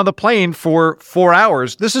going to be on the plane for 4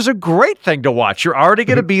 hours. This is a great thing to watch. You're already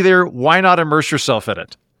going to be there. Why not immerse yourself in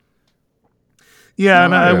it? Yeah,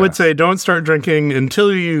 and I would say don't start drinking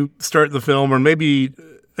until you start the film or maybe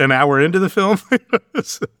an hour into the film.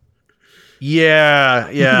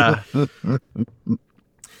 Yeah.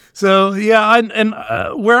 So, yeah, and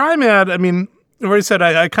where I'm at, I mean, I've already said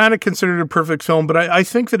I kind of consider it a perfect film, but I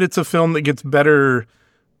think that it's a film that gets better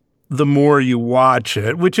the more you watch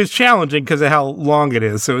it, which is challenging because of how long it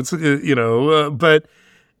is. So it's, but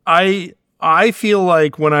I feel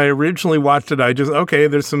like when I originally watched it, I just, okay,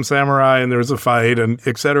 there's some samurai and there's a fight and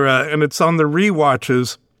et cetera. And it's on the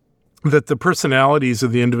rewatches that the personalities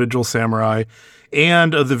of the individual samurai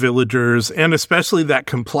and of the villagers, and especially that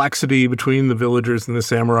complexity between the villagers and the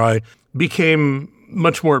samurai, became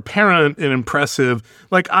much more apparent and impressive.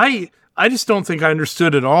 Like I just don't think I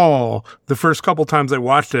understood at all the first couple times I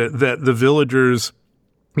watched it that the villagers,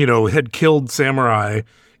 had killed samurai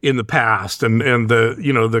in the past and the,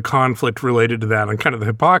 the conflict related to that and kind of the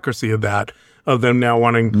hypocrisy of that, of them now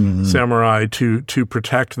wanting samurai to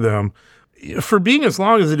protect them. For being as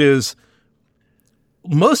long as it is,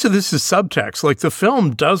 most of this is subtext. Like the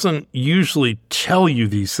film doesn't usually tell you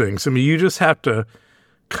these things. I mean, you just have to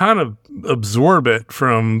kind of absorb it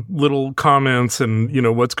from little comments and,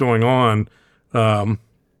 what's going on.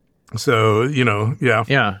 So, yeah.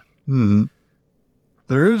 Yeah. Hmm.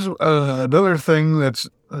 There is another thing that's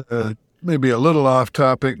maybe a little off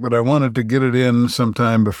topic, but I wanted to get it in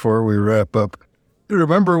sometime before we wrap up. You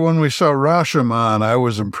remember when we saw Rashomon, I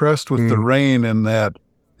was impressed with the rain in that.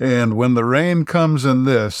 And when the rain comes in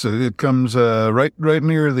this, it comes right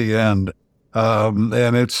near the end.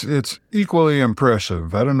 And it's equally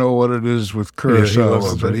impressive. I don't know what it is with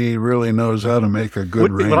Kurosawa, but he really knows how to make a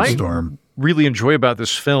good rainstorm. What I really enjoy about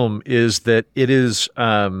this film is that it is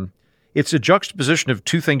it's a juxtaposition of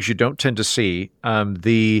two things you don't tend to see.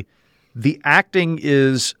 The the acting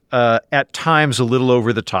is at times a little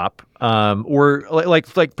over the top, or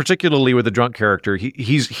like particularly with the drunk character,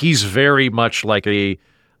 he's very much like a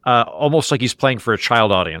almost like he's playing for a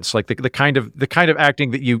child audience, like the kind of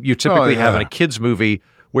acting that you typically have in a kids movie,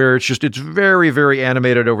 where it's very, very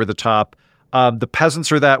animated, over the top. The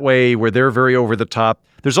peasants are that way, where they're very over the top.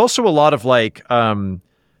 There's also a lot of like kind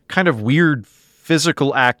of weird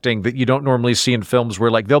physical acting that you don't normally see in films,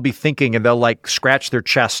 where like they'll be thinking and they'll like scratch their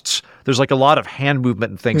chests. There's like a lot of hand movement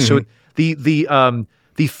and things. So the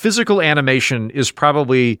physical animation is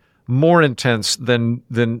probably more intense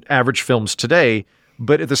than average films today.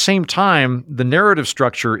 But at the same time, the narrative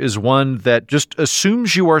structure is one that just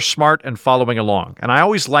assumes you are smart and following along. And I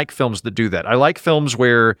always like films that do that. I like films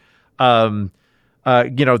where, the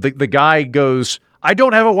guy goes, "I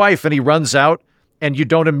don't have a wife," and he runs out, and you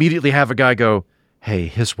don't immediately have a guy go, "Hey,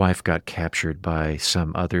 his wife got captured by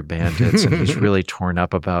some other bandits, and he's really torn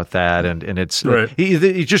up about that." And it's right.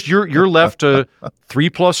 You're left to 3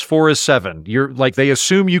 + 4 is 7. You're like, they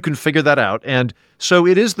assume you can figure that out, and so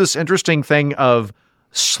it is this interesting thing of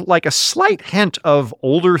like a slight hint of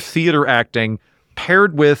older theater acting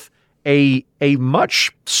paired with a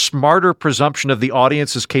much smarter presumption of the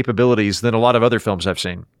audience's capabilities than a lot of other films I've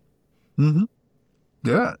seen. Mm-hmm.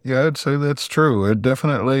 Yeah, I'd say that's true. It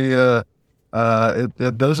definitely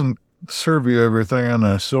it doesn't serve you everything on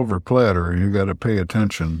a silver platter. You got to pay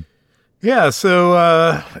attention. Yeah,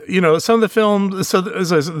 so, some of the films, so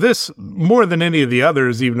this, more than any of the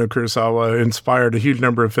others, even of Kurosawa, inspired a huge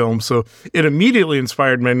number of films. So it immediately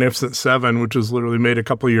inspired Magnificent Seven, which was literally made a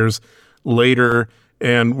couple of years later.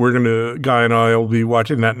 And Guy and I will be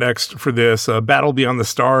watching that next for this. Battle Beyond the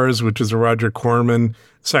Stars, which is a Roger Corman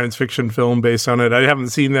science fiction film based on it. I haven't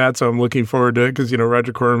seen that, so I'm looking forward to it, because,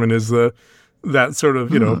 Roger Corman is that sort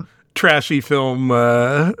of, trashy film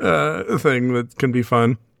thing that can be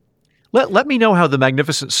fun. Let me know how the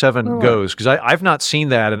Magnificent Seven goes, because I've not seen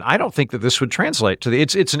that, and I don't think that this would translate to the.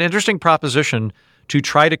 It's an interesting proposition to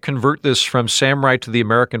try to convert this from samurai to the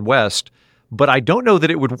American West, but I don't know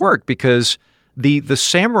that it would work, because the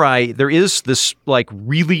samurai, there is this like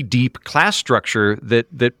really deep class structure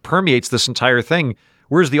that permeates this entire thing,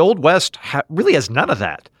 whereas the Old West really has none of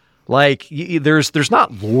that. Like, there's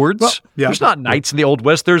not lords, there's not knights in the Old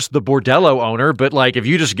West. There's the bordello owner, but like, if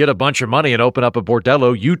you just get a bunch of money and open up a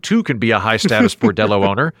bordello, you too can be a high status bordello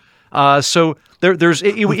owner. So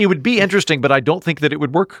it would be interesting, but I don't think that it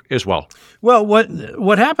would work as well. Well,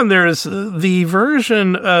 what happened there is the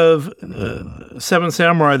version of Seven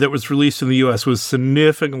Samurai that was released in the U.S. was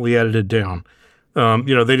significantly edited down.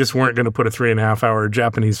 They just weren't going to put a 3.5 hour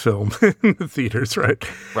Japanese film in the theaters, right?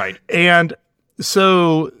 Right. And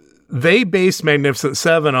so they based Magnificent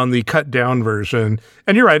Seven on the cut down version.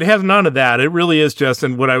 And you're right, it has none of that. It really is just,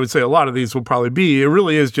 and what I would say a lot of these will probably be, it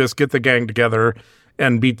really is just get the gang together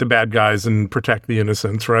and beat the bad guys and protect the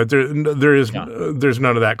innocents, right? There's none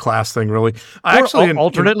of that class thing, really.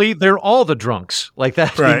 Alternately, they're all the drunks. Like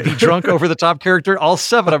that, right. the drunk over the top character, all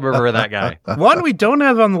 7 of them are that guy. One we don't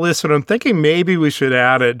have on the list, but I'm thinking maybe we should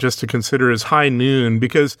add it just to consider, is High Noon,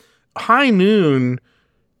 because High Noon,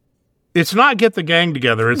 it's not get the gang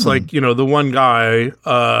together. It's like, the one guy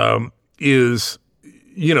is,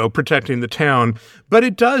 protecting the town. But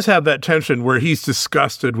it does have that tension where he's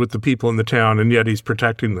disgusted with the people in the town, and yet he's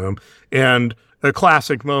protecting them. And a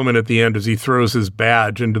classic moment at the end is he throws his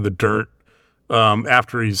badge into the dirt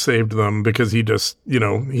after he's saved them, because he just,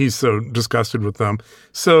 he's so disgusted with them.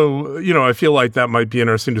 So, I feel like that might be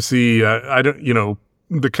interesting to see. The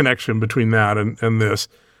connection between that and this.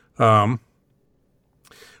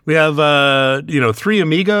 We have, Three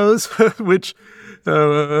Amigos, which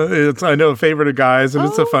it's, I know, a favorite of Guy's, and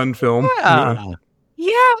it's a fun film. Yeah.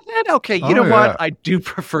 Okay. You know what? I do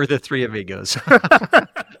prefer the Three Amigos.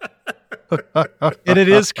 And it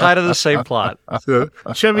is kind of the same plot. So,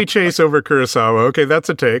 Chevy Chase over Kurosawa. Okay, that's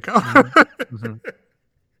a take.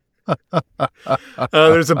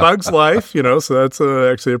 There's A Bug's Life, so that's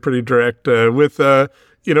actually a pretty direct, with,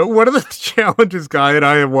 one of the challenges Guy and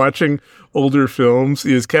I have watching older films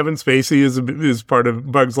is Kevin Spacey is part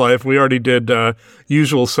of Bug's Life. We already did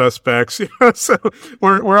Usual Suspects, so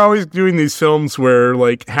we're always doing these films where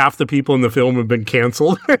like half the people in the film have been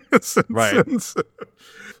canceled. Right.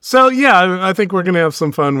 So yeah, I think we're going to have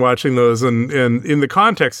some fun watching those and in the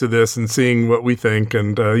context of this and seeing what we think,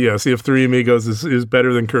 and see if Three Amigos is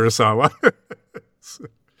better than Kurosawa.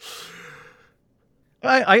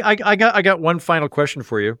 I got one final question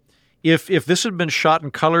for you. If this had been shot in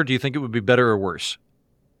color, do you think it would be better or worse?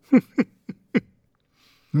 I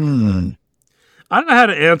don't know how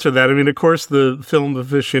to answer that. I mean, of course, the film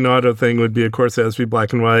aficionado thing would be, of course, it has to be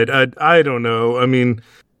black and white. I don't know. I mean,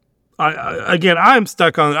 Again, I'm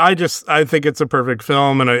stuck on. I think it's a perfect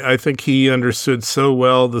film, and I think he understood so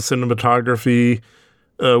well the cinematography.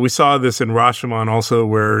 We saw this in Rashomon also,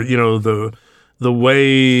 where the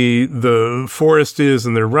way the forest is,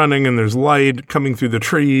 and they're running, and there's light coming through the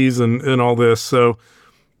trees, and all this. So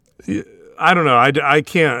I don't know. I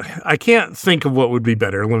can't think of what would be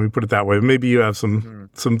better. Let me put it that way. Maybe you have some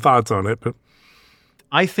thoughts on it, but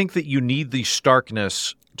I think that you need the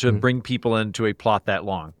starkness to bring people into a plot that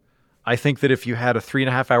long. I think that if you had a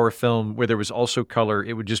 3.5-hour film where there was also color,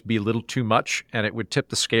 it would just be a little too much, and it would tip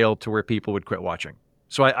the scale to where people would quit watching.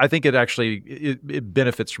 So I think it actually it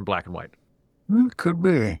benefits from black and white. It could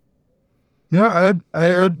be. Yeah,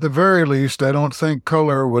 at the very least, I don't think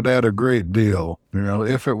color would add a great deal.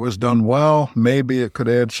 If it was done well, maybe it could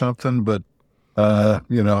add something, but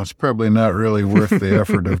it's probably not really worth the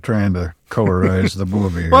effort of trying to colorize the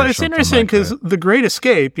movie. Well, it's interesting because The Great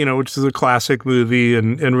Escape, which is a classic movie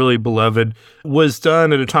and really beloved, was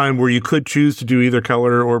done at a time where you could choose to do either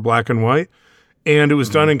color or black and white, and it was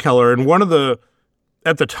done in color. And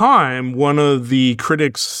at the time, one of the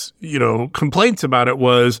critics, complaints about it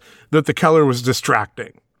was that the color was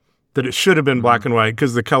distracting, that it should have been black and white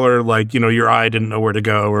because the color, your eye didn't know where to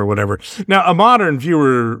go or whatever. Now, a modern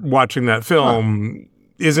viewer watching that film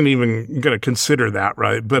isn't even going to consider that,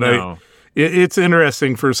 right? But no. It's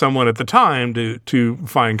interesting for someone at the time to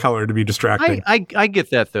find color to be distracting. I get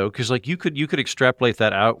that, though, because you could extrapolate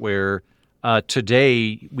that out where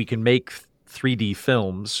today we can make 3D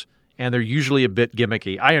films, and they're usually a bit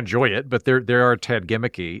gimmicky. I enjoy it, but they are a tad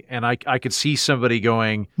gimmicky. And I could see somebody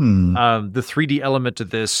going, the 3D element to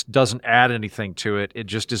this doesn't add anything to it. It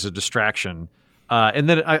just is a distraction. And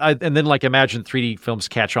then imagine 3D films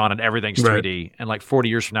catch on and everything's 3D. And 40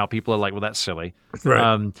 years from now, people are like, well, that's silly.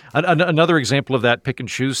 Right. Another example of that pick and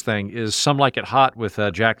choose thing is Some Like It Hot with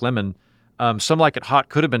Jack Lemmon. Some Like It Hot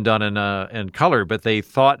could have been done in color, but they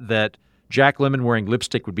thought that Jack Lemmon wearing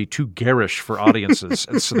lipstick would be too garish for audiences,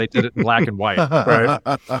 and so they did it in black and white. Right.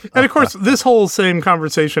 And of course, this whole same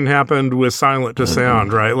conversation happened with silent to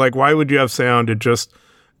sound, right? Why would you have sound? It just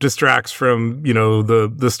distracts from,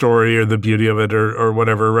 the story or the beauty of it or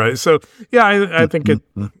whatever, right? So, yeah, I think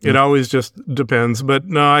it always just depends. But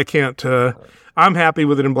no, I can't. I'm happy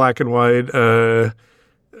with it in black and white,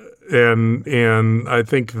 and I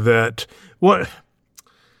think that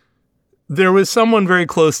there was someone very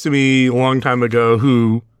close to me a long time ago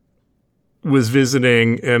who was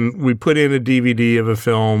visiting, and we put in a DVD of a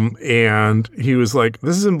film, and he was like,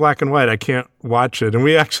 this is in black and white. I can't watch it. And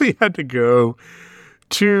we actually had to go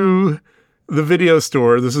to the video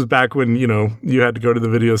store. This is back when, you had to go to the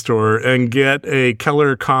video store and get a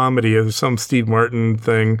color comedy of some Steve Martin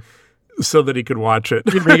thing so that he could watch it.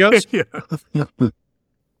 Here he goes. Yeah.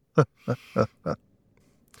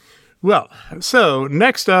 Well, so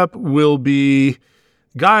next up will be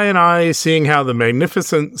Guy and I seeing how the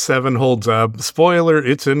Magnificent Seven holds up. Spoiler,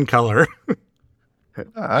 it's in color.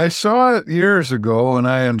 I saw it years ago, and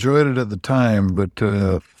I enjoyed it at the time, but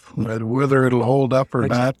whether it'll hold up or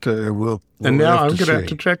not, we'll And now I'm going to have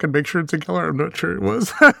to check and make sure it's in color. I'm not sure it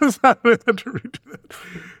was. I had to redo that.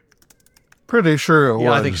 Pretty sure it was.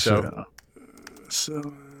 Yeah, I think so.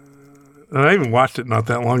 So, I even watched it not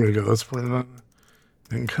that long ago. Let's play that.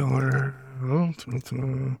 In color.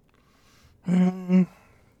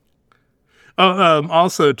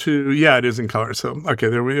 Also too, yeah, it is in color. So, okay,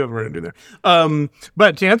 there we go. We're going to do there.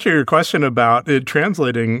 But to answer your question about it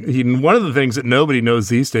translating, Eden, one of the things that nobody knows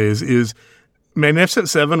these days is Magnificent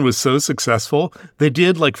Seven was so successful, they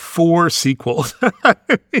did 4 sequels.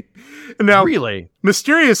 Now, really?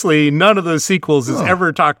 Mysteriously, none of those sequels is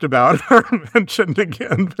ever talked about or mentioned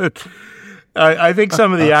again, but I think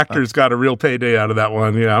some of the actors got a real payday out of that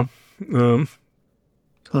one, yeah.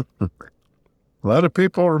 A lot of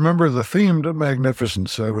people remember the theme to Magnificent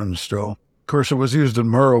Seven still. Of course, it was used in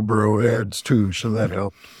Marlboro ads, too, so that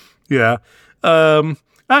helped. Yeah.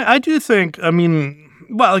 I do think,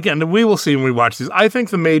 well, again, we will see when we watch these. I think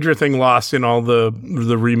the major thing lost in all the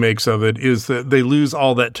remakes of it is that they lose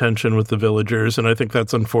all that tension with the villagers, and I think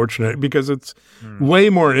that's unfortunate because it's way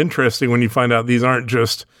more interesting when you find out these aren't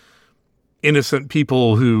just innocent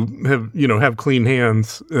people who have clean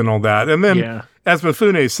hands and all that. And then, as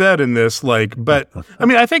Mifune said in this, but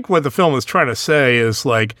I think what the film is trying to say is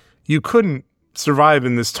you couldn't survive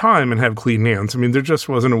in this time and have clean hands. There just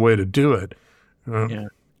wasn't a way to do it. Yeah.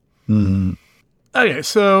 Mm-hmm. Okay,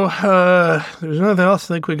 so there's nothing else.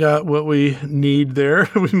 I think we got what we need there.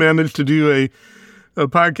 We managed to do a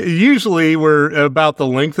podcast. Usually we're about the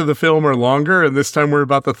length of the film or longer, and this time we're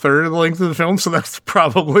about the third of the length of the film, so that's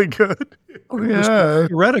probably good. Yeah.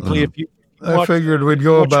 Theoretically, if I figured we'd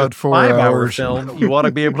go about 4 hours. Film, you ought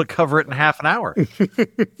to be able to cover it in half an hour.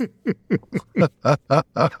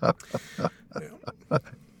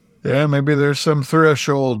 Yeah, maybe there's some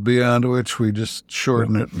threshold beyond which we just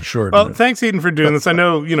shorten it and shorten it. Well, thanks, Eden, for doing this. I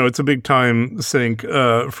know, it's a big time sink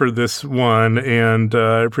for this one, and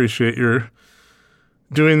I appreciate your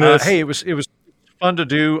doing this. Hey, it was fun to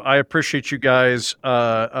do. I appreciate you guys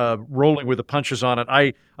rolling with the punches on it.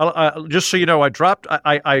 I just so you know, I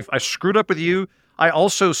screwed up with you. I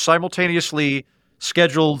also simultaneously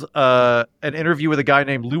scheduled an interview with a guy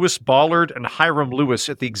named Lewis Ballard and Hiram Lewis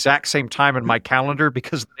at the exact same time in my calendar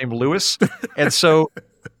because of the name Lewis. And so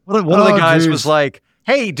one of the guys was like,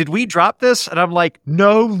 "Hey, did we drop this?" And I'm like,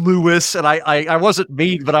 "No, Lewis." And I wasn't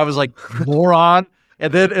mean, but I was like, "Moron."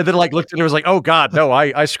 And then like looked at it and was like, "Oh God, no,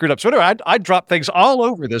 I screwed up." So anyway, I dropped things all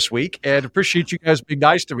over this week and appreciate you guys being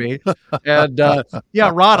nice to me. And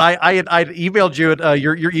yeah, Ron, I emailed you and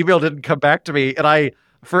your email didn't come back to me. And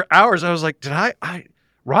for hours, I was like,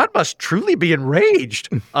 Ron must truly be enraged.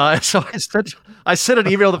 So I sent an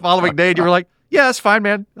email the following day and you were like, "Yeah, it's fine,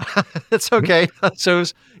 man. It's okay." So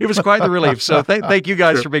it was quite the relief. So thank you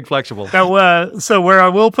guys for being flexible. Now, so where I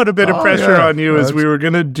will put a bit of pressure on you is we were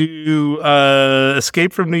going to do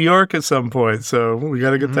Escape from New York at some point. So we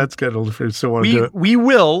got to get that scheduled if you still want to do it. We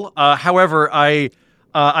will. However,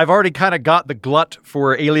 I've already kind of got the glut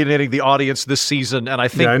for alienating the audience this season, and I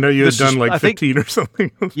think I know you had done 15 or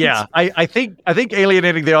something. Yeah, I think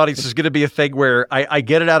alienating the audience is going to be a thing where I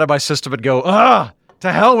get it out of my system and go,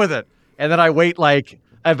 to hell with it, and then I wait like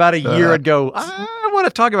about a year and go, I want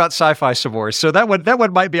to talk about sci-fi some more. So that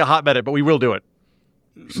one might be a hot minute, but we will do it.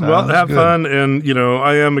 Well, have fun, and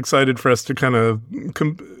I am excited for us to kind of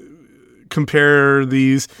compare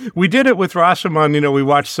these. We did it with Rashomon. We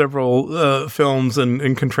watched several films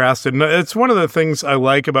and contrasted. And it's one of the things I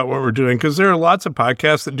like about what we're doing, because there are lots of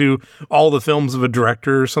podcasts that do all the films of a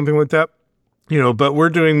director or something like that. But we're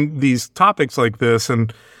doing these topics like this,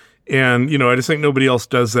 and I just think nobody else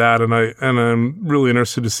does that, and I'm really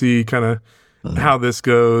interested to see kind of how this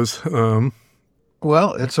goes.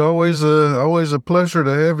 Well, it's always a pleasure to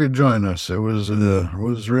have you join us. It was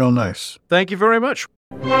real nice. Thank you very much.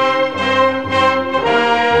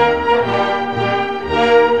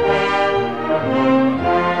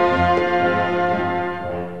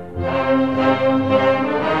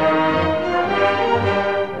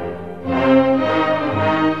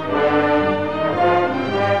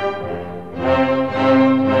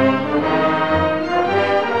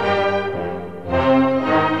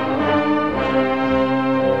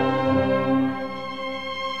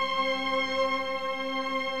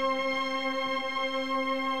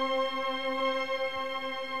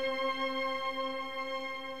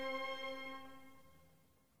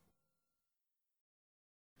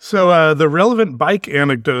 So the relevant bike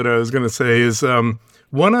anecdote I was going to say is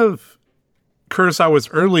one of Kurosawa's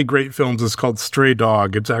early great films is called Stray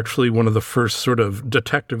Dog. It's actually one of the first sort of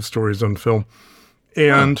detective stories on film.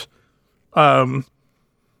 And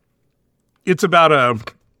it's about a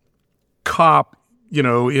cop,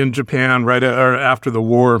 in Japan right after the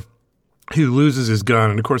war who loses his gun.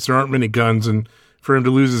 And, of course, there aren't many guns, and for him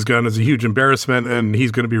to lose his gun is a huge embarrassment, and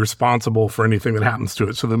he's going to be responsible for anything that happens to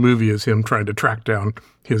it. So the movie is him trying to track down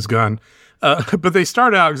his gun. But they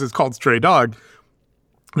start out, because it's called Stray Dog,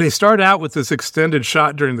 they start out with this extended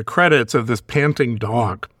shot during the credits of this panting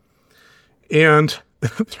dog. And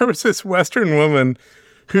there was this Western woman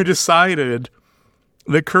who decided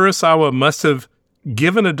that Kurosawa must have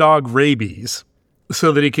given a dog rabies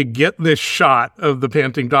so that he could get this shot of the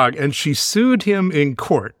panting dog. And she sued him in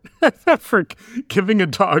court for giving a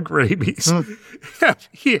dog rabies.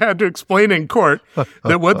 He had to explain in court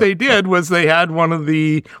that what they did was they had one of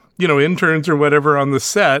the, interns or whatever on the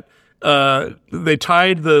set. They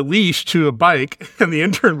tied the leash to a bike, and the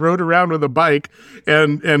intern rode around with a bike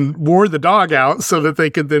and wore the dog out so that they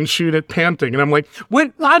could then shoot it panting. And I'm like,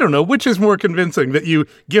 I don't know, which is more convincing, that you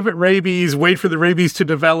give it rabies, wait for the rabies to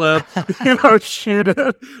develop, shoot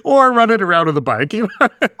it, or run it around with a bike.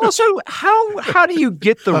 Also, how do you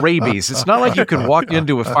get the rabies? It's not like you can walk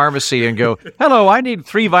into a pharmacy and go, "Hello, I need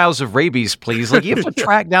 3 vials of rabies, please." Like, you have to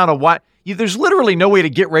track down there's literally no way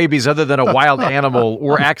to get rabies other than a wild animal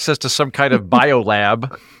or access to some kind of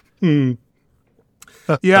biolab.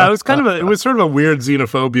 Yeah, it was sort of a weird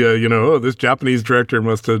xenophobia, this Japanese director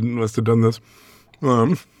must have done this.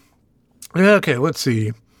 Okay, let's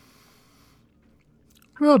see.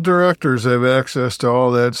 Well, directors have access to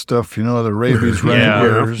all that stuff, the rabies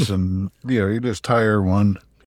reindeers, and you just hire one.